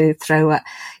money to throw at,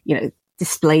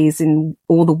 displays in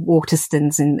all the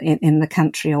Waterstones in the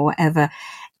country or whatever,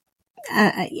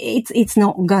 it's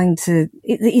not going to,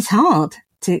 it's hard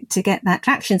to get that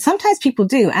traction. Sometimes people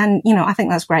do. And, I think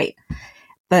that's great,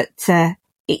 but,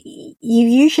 you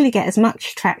usually get as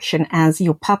much traction as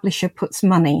your publisher puts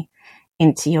money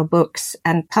into your books,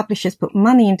 and publishers put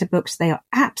money into books they are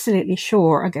absolutely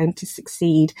sure are going to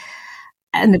succeed.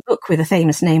 And the book with a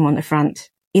famous name on the front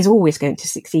is always going to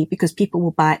succeed because people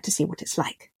will buy it to see what it's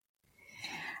like.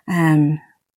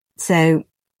 So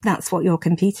that's what you're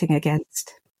competing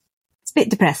against. It's a bit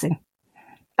depressing,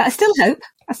 but I still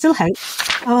hope.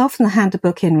 I'll often hand a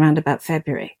book in around about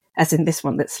February, as in this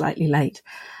one that's slightly late.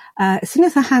 As soon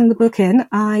as I hand the book in,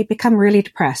 I become really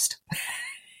depressed.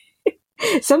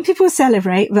 Some people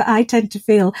celebrate, but I tend to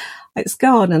feel it's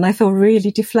gone, and I feel really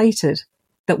deflated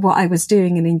that what I was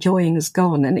doing and enjoying is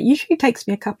gone. And it usually takes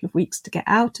me a couple of weeks to get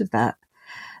out of that.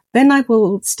 Then I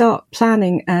will start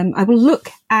planning. I will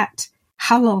look at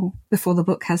how long before the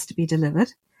book has to be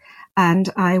delivered, and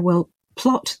I will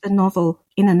plot the novel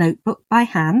in a notebook by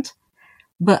hand.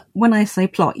 But when I say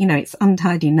plot, it's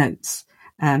untidy notes.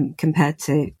 Compared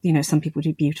to, some people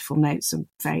do beautiful notes and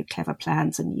very clever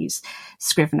plans and use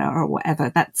Scrivener or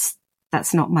whatever. That's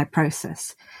not my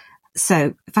process.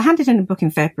 So if I handed in a book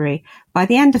in February, by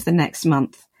the end of the next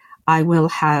month, I will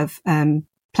have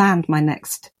planned my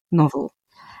next novel,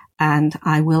 and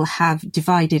I will have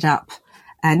divided up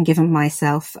and given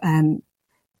myself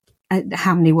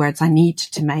how many words I need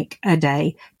to make a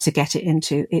day to get it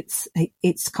into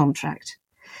its contract.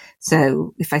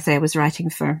 So if I say I was writing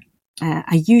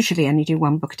I usually only do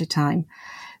one book at a time.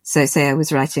 So say I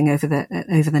was writing over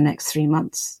the next 3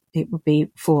 months, it would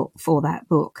be for that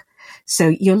book. So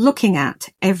you're looking at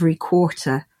every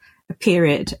quarter a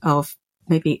period of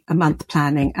maybe a month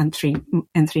planning and 3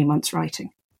 months writing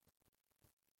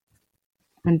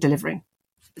and delivering.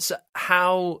 So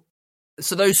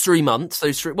those 3 months,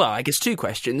 I guess 2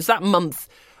 questions. That month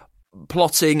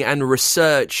plotting and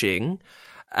researching,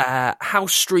 how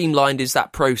streamlined is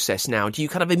that process now? Do you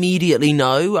kind of immediately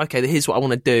know, okay, here's what I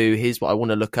want to do, here's what I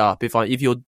want to look up? If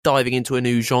you're diving into a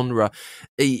new genre,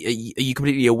 are you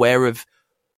completely aware of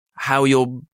how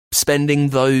you're spending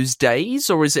those days,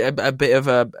 or is it a bit of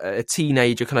a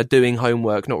teenager kind of doing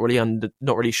homework, not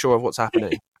really sure of what's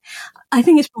happening? I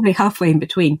think it's probably halfway in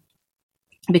between,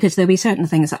 because there'll be certain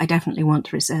things that I definitely want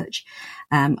to research,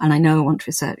 and I know I want to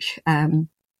research.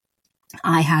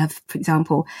 I have, for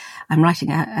example, I'm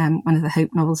writing one of the Hope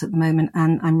novels at the moment,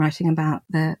 and I'm writing about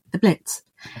the Blitz.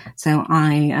 So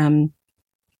I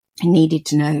needed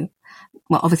to know,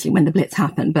 well, obviously when the Blitz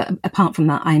happened, but apart from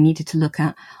that, I needed to look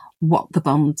at what the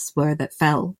bombs were that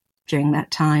fell during that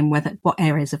time, what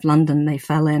areas of London they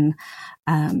fell in,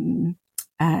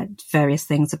 various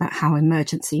things about how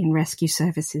emergency and rescue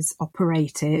services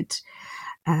operated,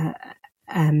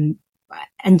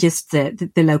 and just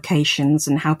the locations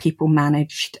and how people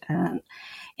managed.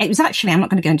 It was actually, I'm not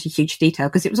going to go into huge detail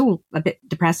because it was all a bit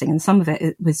depressing, and some of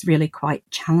it was really quite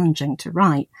challenging to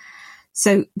write.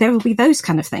 So there will be those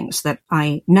kind of things that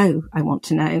I know I want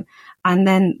to know. And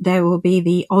then there will be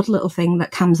the odd little thing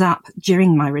that comes up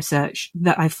during my research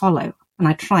that I follow. And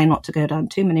I try not to go down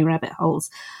too many rabbit holes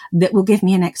that will give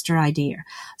me an extra idea.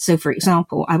 So, for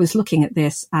example, I was looking at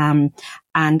this, and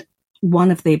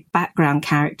one of the background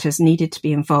characters needed to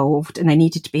be involved, and they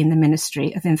needed to be in the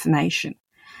Ministry of Information.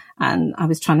 And I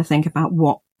was trying to think about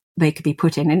what they could be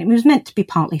put in. And it was meant to be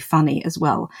partly funny as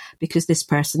well, because this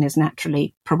person is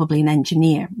naturally probably an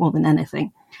engineer more than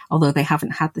anything, although they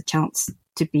haven't had the chance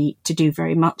to do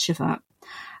very much of that.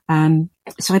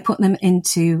 So I put them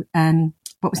into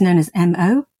what was known as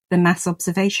MO, the mass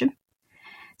observation.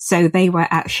 So they were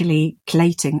actually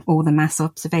collating all the mass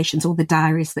observations, all the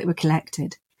diaries that were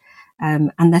collected.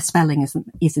 And their spelling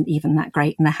isn't even that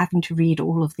great, and they're having to read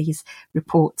all of these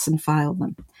reports and file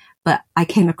them. But I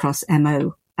came across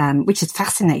MO, which is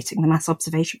fascinating, the Mass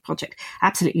Observation Project,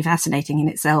 absolutely fascinating in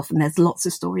itself, and there's lots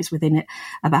of stories within it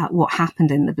about what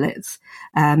happened in the Blitz.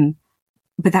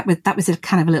 But that was a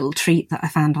kind of a little treat that I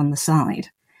found on the side.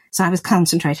 So I was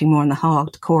concentrating more on the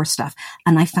hardcore stuff,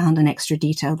 and I found an extra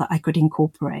detail that I could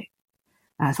incorporate.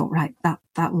 I thought, right, that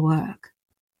will work.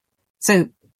 So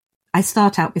I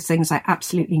start out with things I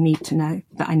absolutely need to know,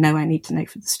 that I know I need to know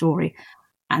for the story.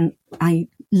 And I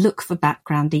look for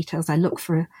background details. I look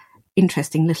for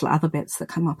interesting little other bits that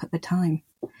come up at the time.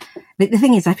 But the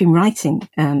thing is, I've been writing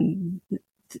from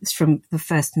the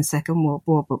First and Second World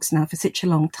War books now for such a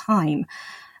long time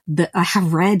that I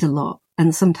have read a lot.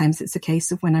 And sometimes it's a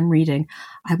case of when I'm reading,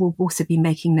 I will also be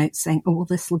making notes saying, oh, well,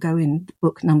 this will go in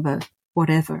book number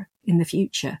whatever in the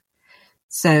future.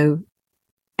 So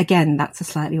again, that's a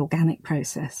slightly organic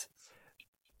process.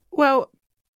 Well,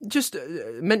 just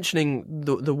mentioning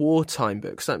the wartime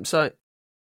books,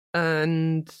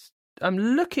 and I'm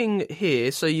looking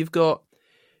here. So you've got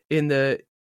in the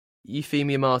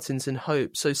Euphemia, Martins and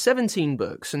Hope, so 17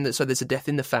 books, and so there's a death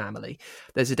in the family,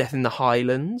 there's a death in the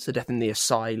Highlands, a death in the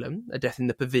Asylum, a death in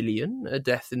the Pavilion, a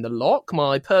death in the Lock.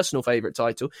 My personal favourite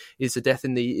title is a death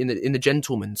in the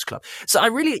Gentleman's Club. So I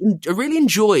really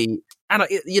enjoy, and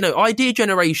idea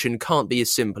generation can't be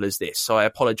as simple as this. So I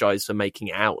apologise for making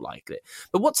it out like it.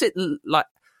 But what's it like?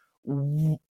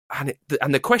 And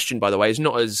the question, by the way, is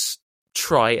not as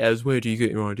trite as where do you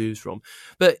get your ideas from,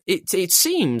 but it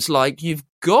seems like you've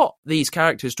got these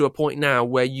characters to a point now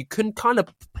where you can kind of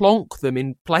plonk them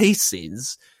in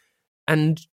places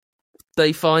and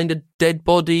they find a dead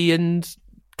body and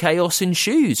chaos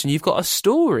ensues and you've got a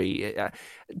story.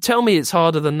 Tell me it's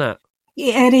harder than that.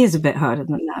 Yeah, it is a bit harder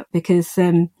than that, because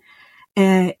in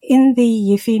the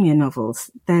Euphemia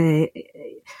novels,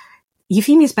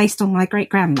 Euphemia is based on my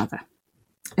great-grandmother,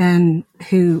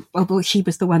 who, although she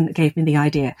was the one that gave me the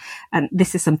idea, and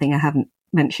this is something I haven't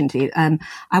mentioned to you.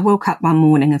 I woke up one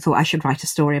morning and thought I should write a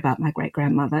story about my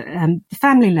great-grandmother. The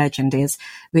family legend is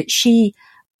that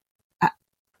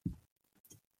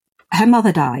her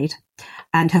mother died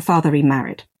and her father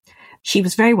remarried. She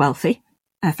was very wealthy.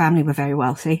 Her family were very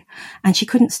wealthy, and she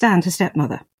couldn't stand her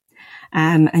stepmother.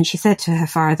 And she said to her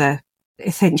father,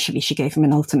 essentially, she gave him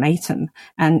an ultimatum,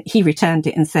 and he returned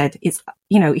it and said,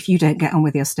 if you don't get on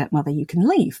with your stepmother, you can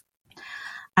leave.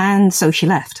 And so she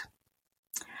left.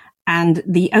 And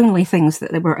the only things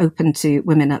that were open to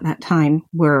women at that time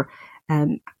were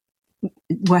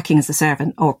working as a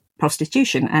servant or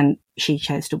prostitution, and she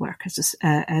chose to work as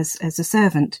a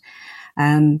servant.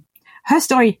 Her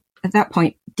story at that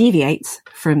point deviates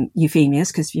from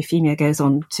Euphemia's, because Euphemia goes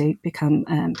on to become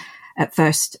at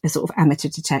first a sort of amateur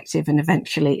detective and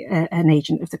eventually an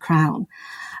agent of the Crown.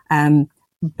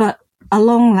 But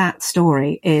along that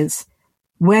story is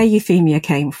where Euphemia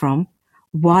came from,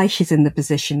 why she's in the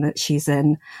position that she's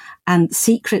in, and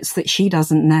secrets that she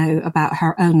doesn't know about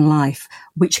her own life,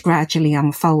 which gradually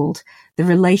unfold, the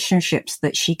relationships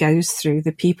that she goes through,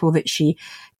 the people that she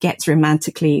gets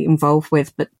romantically involved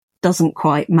with, but doesn't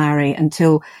quite marry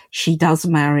until she does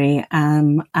marry,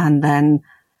 and then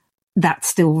that's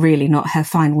still really not her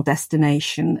final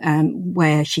destination,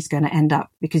 where she's going to end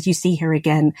up, because you see her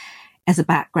again as a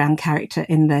background character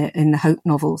in the Hope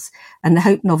novels, and the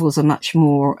Hope novels are much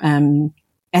more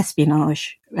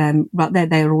espionage. But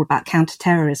they're all about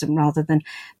counter-terrorism rather than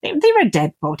they are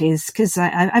dead bodies. Because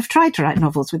I've tried to write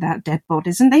novels without dead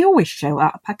bodies, and they always show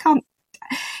up. I can't.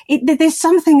 There's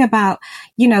something about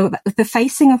the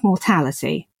facing of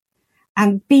mortality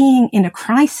and being in a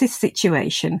crisis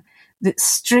situation that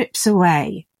strips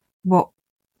away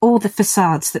all the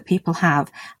facades that people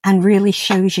have and really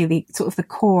shows you the sort of the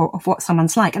core of what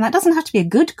someone's like. And that doesn't have to be a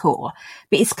good core,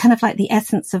 but it's kind of like the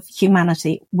essence of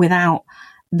humanity without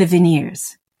the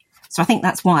veneers. So I think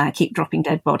that's why I keep dropping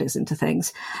dead bodies into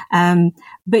things.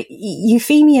 But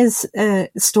Euphemia's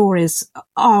stories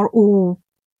are all,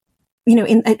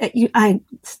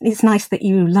 it's nice that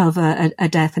you love a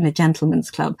death in a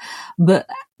gentleman's club, but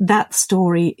that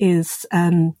story is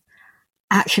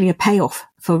actually a payoff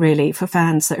for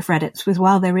fans that have read it. Because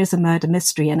while there is a murder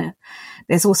mystery in it,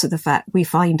 there's also the fact we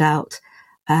find out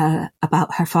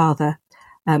about her father,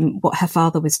 what her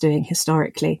father was doing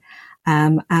historically.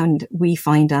 And we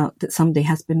find out that somebody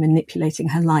has been manipulating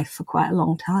her life for quite a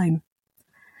long time.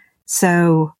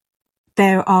 So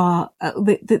there are,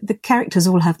 the characters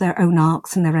all have their own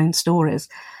arcs and their own stories,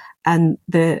 and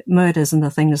the murders and the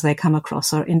things they come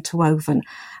across are interwoven.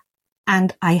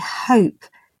 And I hope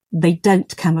they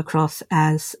don't come across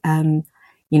as,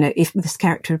 if this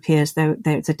character appears,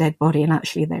 there's a dead body and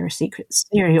actually they're a secret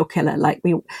serial killer. Like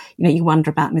you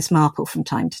wonder about Miss Marple from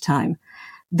time to time.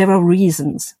 There are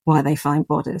reasons why they find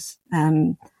bodies.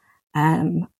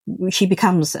 She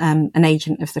becomes an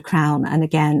agent of the Crown, and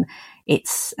again,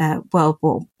 it's in World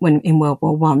War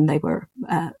One they were.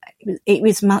 It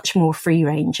was much more free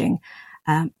ranging,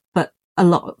 but a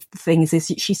lot of things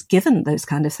is she's given those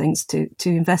kind of things to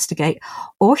investigate,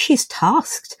 or she's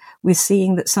tasked with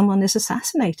seeing that someone is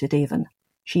assassinated. Even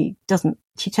she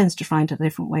tends to find it a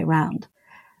different way around,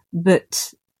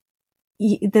 but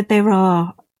that there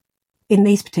are. In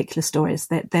these particular stories,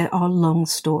 there are long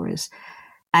stories,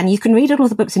 and you can read all of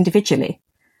the books individually,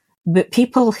 but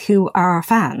people who are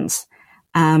fans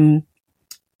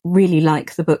really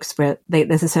like the books where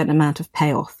there's a certain amount of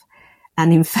payoff.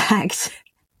 And in fact,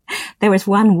 there was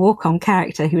one walk-on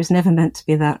character who was never meant to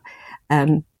be that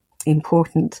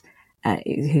important,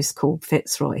 who's called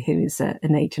Fitzroy, who is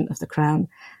an agent of the Crown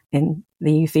in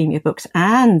the Euphemia books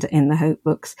and in the Hope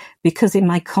books, because in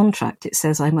my contract it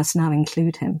says I must now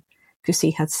include him, because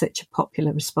he had such a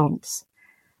popular response.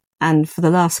 And for the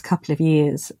last couple of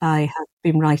years, I have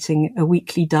been writing a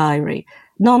weekly diary,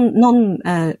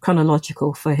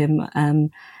 non-chronological for him.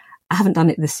 I haven't done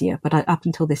it this year, but up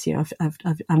until this year,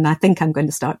 I think I'm going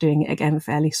to start doing it again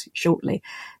fairly shortly.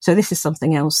 So this is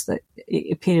something else that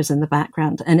appears in the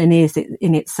background, and it is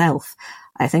in itself,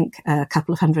 I think, a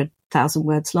couple of 100,000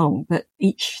 words long. But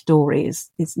each story is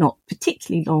not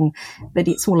particularly long, but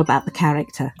it's all about the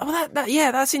character. Oh,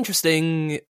 that's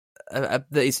interesting. That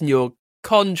it's in your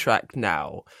contract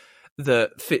now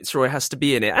that Fitzroy has to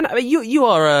be in it, and I mean, you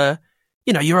are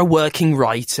you're a working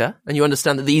writer, and you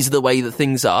understand that these are the way that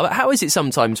things are. But how is it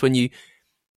sometimes when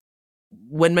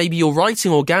maybe you're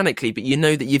writing organically, but you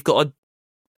know that you've got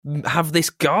to have this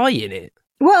guy in it?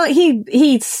 Well,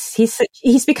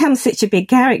 he's become such a big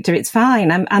character. It's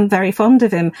fine. I'm very fond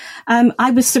of him.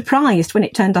 I was surprised when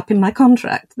it turned up in my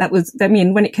contract.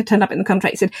 When it turned up in the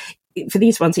contract, it said, for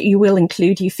these ones, you will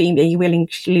include Euphemia, you will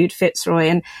include Fitzroy,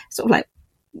 and sort of like,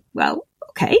 well,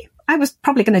 okay. I was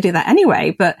probably going to do that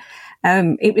anyway, but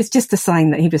it was just a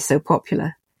sign that he was so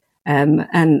popular. And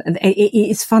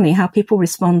it's funny how people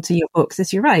respond to your books,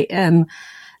 as you're right.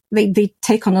 They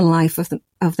take on a life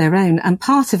of their own, and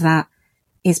part of that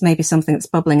is maybe something that's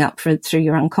bubbling up through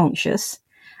your unconscious,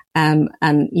 and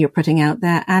you're putting out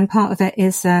there. And part of it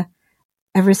is a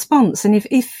response. And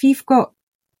if you've got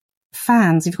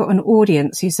fans, you've got an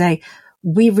audience who say,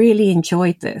 we really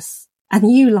enjoyed this,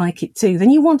 and you like it too, then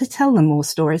you want to tell them more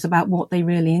stories about what they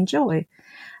really enjoy.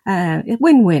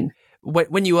 Win-win.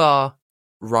 When you are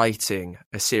writing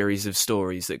a series of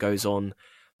stories that goes on,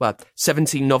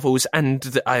 17 novels,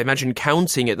 and I imagine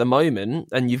counting at the moment,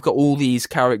 and you've got all these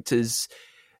characters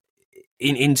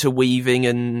interweaving,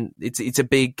 and it's a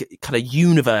big kind of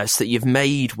universe that you've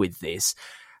made with this.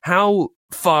 How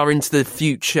far into the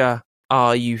future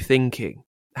are you thinking?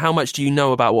 How much do you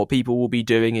know about what people will be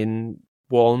doing in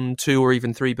 1, 2, or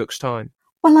even 3 books' time?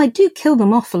 Well, I do kill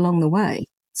them off along the way,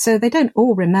 so they don't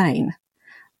all remain.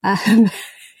 You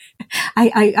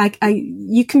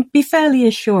can be fairly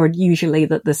assured usually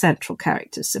that the central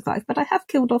characters survive, but I have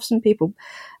killed off some people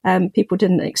people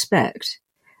didn't expect.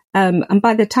 And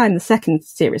by the time the second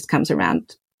series comes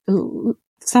around,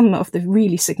 some of the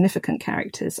really significant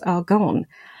characters are gone.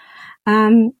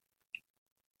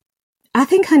 I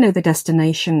think I know the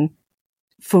destination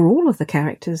for all of the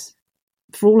characters,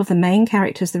 for all of the main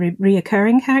characters, the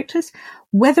reoccurring characters.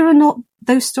 Whether or not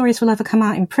those stories will ever come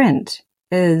out in print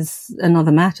is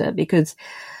another matter, because,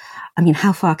 I mean,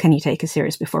 how far can you take a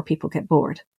series before people get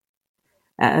bored?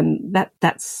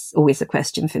 That's always a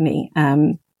question for me.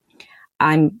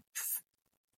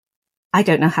 I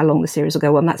don't know how long the series will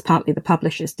go on. That's partly the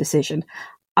publisher's decision.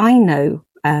 I know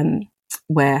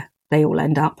where they all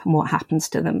end up and what happens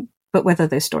to them, but whether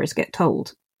those stories get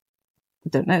told, I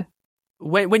don't know.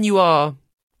 When you are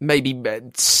maybe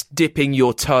dipping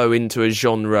your toe into a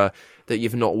genre that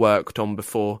you've not worked on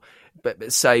before,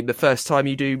 but say the first time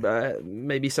you do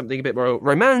maybe something a bit more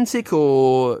romantic,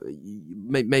 or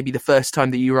maybe the first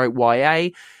time that you wrote YA,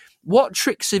 what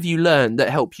tricks have you learned that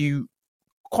help you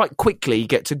quite quickly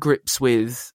get to grips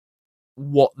with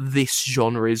what this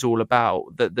genre is all about,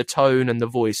 the tone and the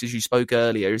voice, as you spoke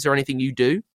earlier? Is there anything you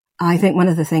do? I think one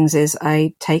of the things is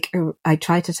I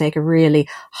try to take a really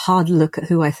hard look at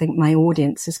who I think my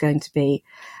audience is going to be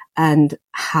and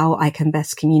how I can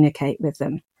best communicate with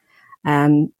them.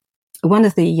 One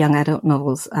of the young adult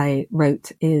novels I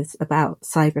wrote is about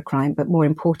cybercrime, but more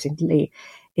importantly,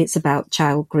 it's about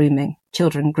children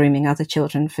grooming other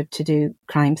children to do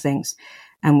crime things,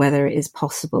 and whether it is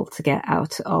possible to get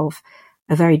out of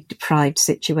a very deprived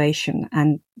situation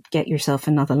and get yourself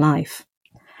another life.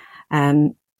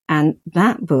 And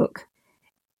that book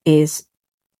is,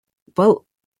 well,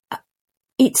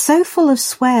 it's so full of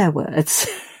swear words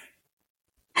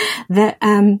that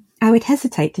I would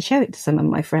hesitate to show it to some of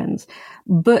my friends.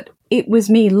 But it was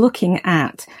me looking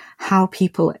at how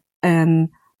people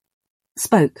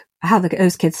spoke, how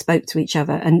those kids spoke to each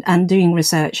other, and doing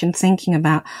research and thinking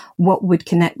about what would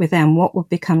connect with them, what would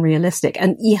become realistic.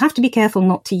 And you have to be careful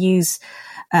not to use,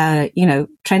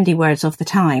 trendy words of the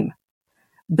time.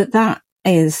 But that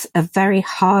is a very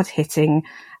hard-hitting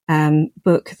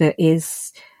book that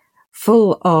is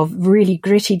full of really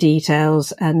gritty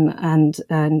details and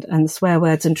swear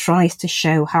words, and tries to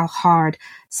show how hard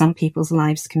some people's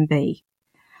lives can be.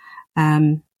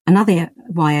 Another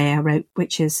YA I wrote,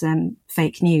 which is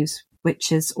Fake News,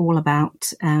 which is all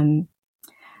about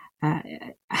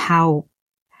how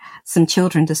some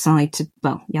children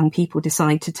young people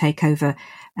decide to take over,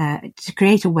 to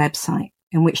create a website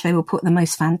in which they will put the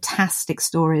most fantastic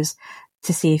stories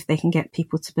to see if they can get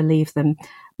people to believe them,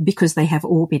 because they have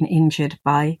all been injured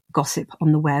by gossip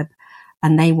on the web,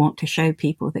 and they want to show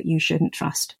people that you shouldn't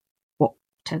trust what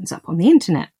turns up on the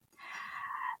internet.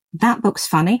 That book's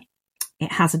funny.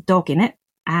 It has a dog in it.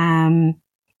 The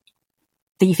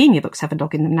Euphemia books have a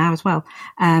dog in them now as well.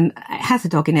 It has a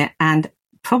dog in it, and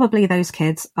probably those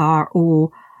kids are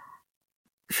all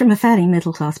from a fairly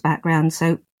middle-class background,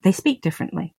 so they speak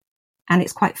differently. And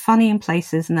it's quite funny in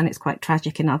places, and then it's quite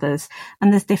tragic in others.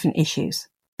 And there's different issues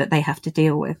that they have to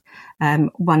deal with.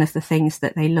 One of the things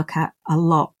that they look at a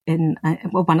lot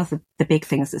one of the big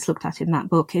things that's looked at in that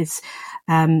book is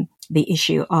the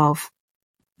issue of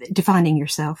defining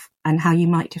yourself, and how you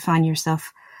might define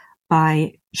yourself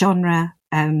by genre,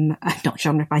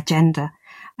 by gender,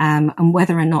 and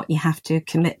whether or not you have to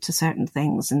commit to certain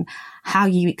things, and how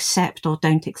you accept or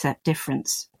don't accept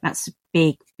difference. That's a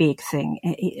big, big thing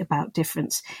about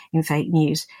difference in Fake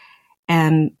News.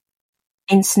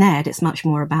 Ensnared, it's much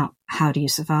more about how do you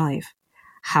survive?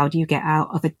 How do you get out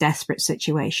of a desperate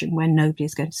situation where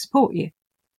nobody's going to support you?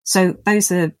 So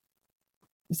those are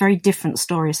very different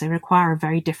stories. They require a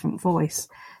very different voice.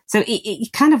 So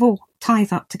it kind of all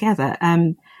ties up together.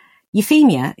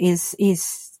 Euphemia is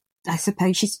I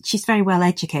suppose she's very well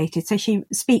educated, so she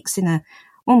speaks in a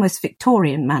almost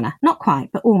Victorian manner, not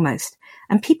quite, but almost.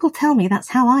 And people tell me that's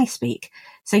how I speak.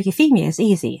 So Euphemia is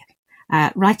easy.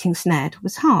 Writing Snared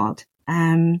was hard.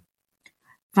 Writing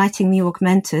the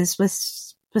Augmentors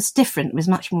was different. It was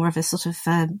much more of a sort of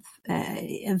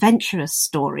adventurous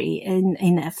story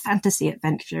in a fantasy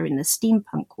adventure in the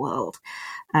steampunk world.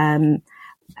 And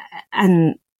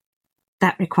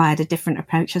that required a different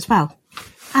approach as well.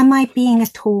 Am I being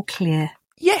at all clear?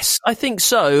 Yes, I think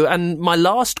so. And my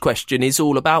last question is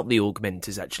all about the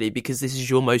Augmentors, actually, because this is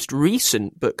your most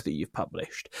recent book that you've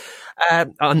published,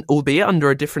 albeit under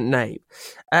a different name.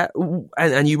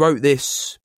 And you wrote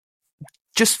this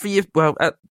just for you,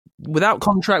 without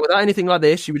contract, without anything like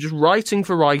this. You were just writing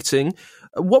for writing.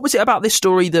 What was it about this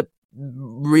story that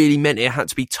really meant it had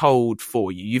to be told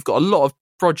for you? You've got a lot of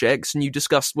projects, and you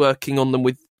discussed working on them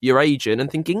with your agent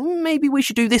and thinking, maybe we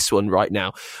should do this one right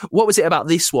now. What was it about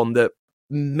this one that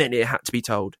meant it had to be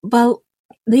told? Well,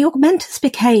 the Augmentors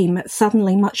became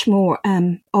suddenly much more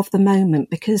of the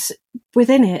moment, because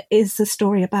within it is the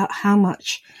story about how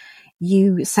much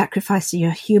you sacrifice your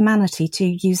humanity to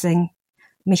using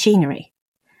machinery.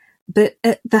 But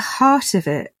at the heart of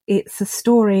it, it's a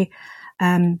story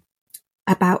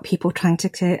about people trying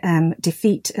to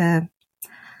defeat a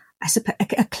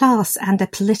class and a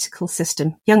political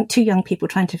system. Two young people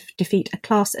trying to defeat a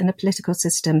class and a political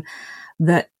system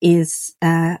that is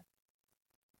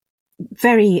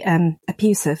very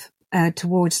abusive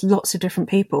towards lots of different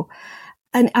people.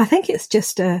 And I think it's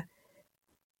just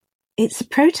it's a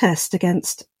protest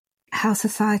against how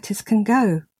societies can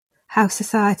go, how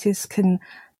societies can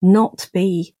not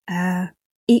be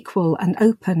equal and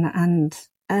open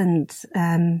and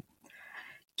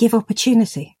give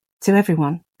opportunity to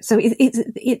everyone. So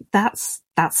that's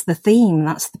the theme.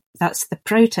 That's the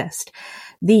protest.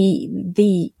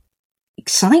 The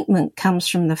excitement comes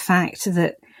from the fact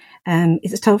that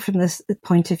it's told from the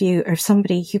point of view of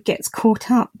somebody who gets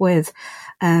caught up with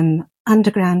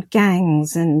underground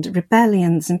gangs and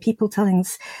rebellions and people telling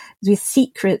with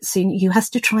secrets, and you has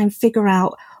to try and figure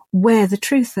out where the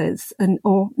truth is,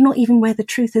 or not even where the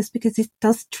truth is, because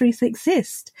does truth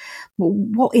exist?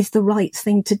 What is the right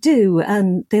thing to do?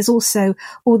 And there's also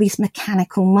all these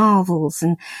mechanical marvels,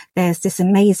 and there's this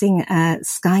amazing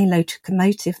sky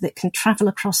locomotive that can travel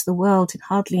across the world in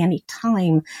hardly any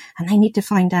time, and they need to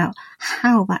find out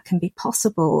how that can be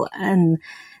possible. And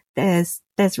there's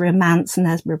romance, and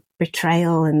there's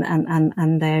betrayal,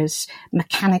 and there's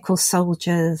mechanical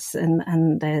soldiers,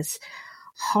 and there's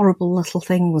horrible little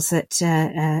things that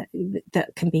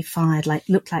can be fired,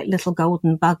 look like little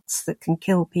golden bugs that can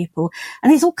kill people.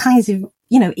 And there's all kinds of,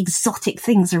 exotic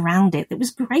things around it. It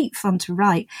was great fun to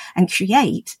write and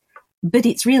create, but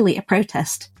it's really a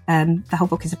protest. The whole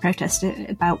book is a protest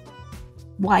about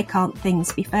why can't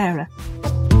things be fairer.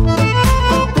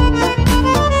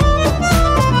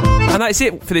 And that's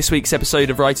it for this week's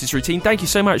episode of Writer's Routine. Thank you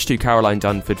so much to Caroline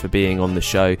Dunford for being on the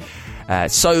show.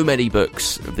 So many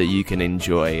books that you can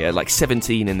enjoy, like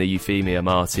 17 in the Euphemia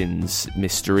Martins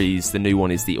mysteries. The new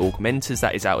one is The Augmentors.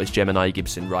 That is out as Gemini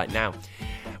Gibson right now.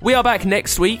 We are back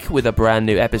next week with a brand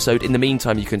new episode. In the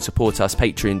meantime, you can support us,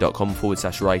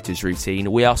 patreon.com/Writers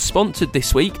Routine. We are sponsored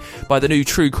this week by the new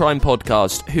true crime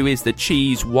podcast, Who is the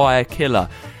Cheese Wire Killer?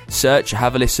 Search,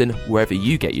 have a listen wherever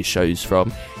you get your shows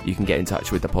from. You can get in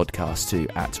touch with the podcast too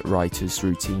at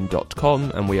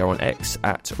writersroutine.com, and we are on X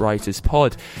at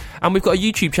writerspod. And we've got a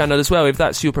YouTube channel as well. If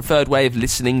that's your preferred way of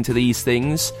listening to these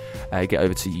things, get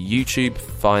over to YouTube,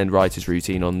 find Writers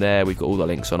Routine on there. We've got all the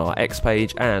links on our X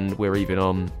page, and we're even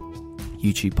on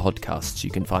YouTube podcasts.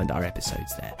 You can find our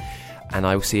episodes there. And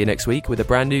I will see you next week with a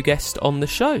brand new guest on the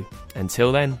show.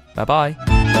 Until then, bye-bye.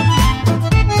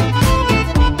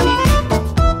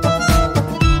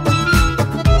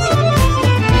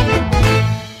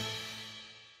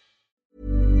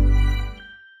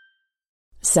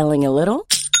 Selling a little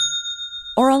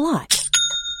or a lot?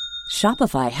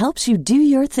 Shopify helps you do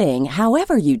your thing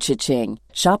however you cha-ching.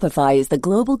 Shopify is the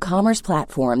global commerce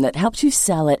platform that helps you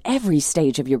sell at every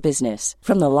stage of your business.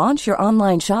 From the launch your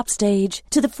online shop stage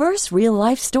to the first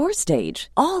real-life store stage,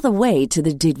 all the way to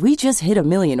the did we just hit a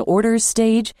million orders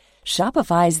stage.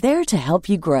 Shopify is there to help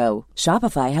you grow.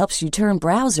 Shopify helps you turn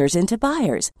browsers into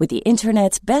buyers with the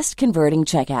internet's best converting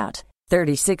checkout.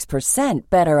 36%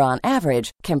 better on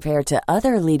average compared to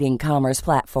other leading commerce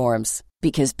platforms.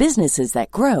 Because businesses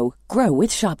that grow, grow with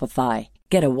Shopify.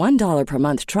 Get a $1 per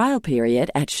month trial period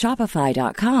at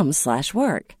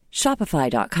shopify.com/work.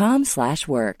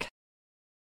 Shopify.com/work.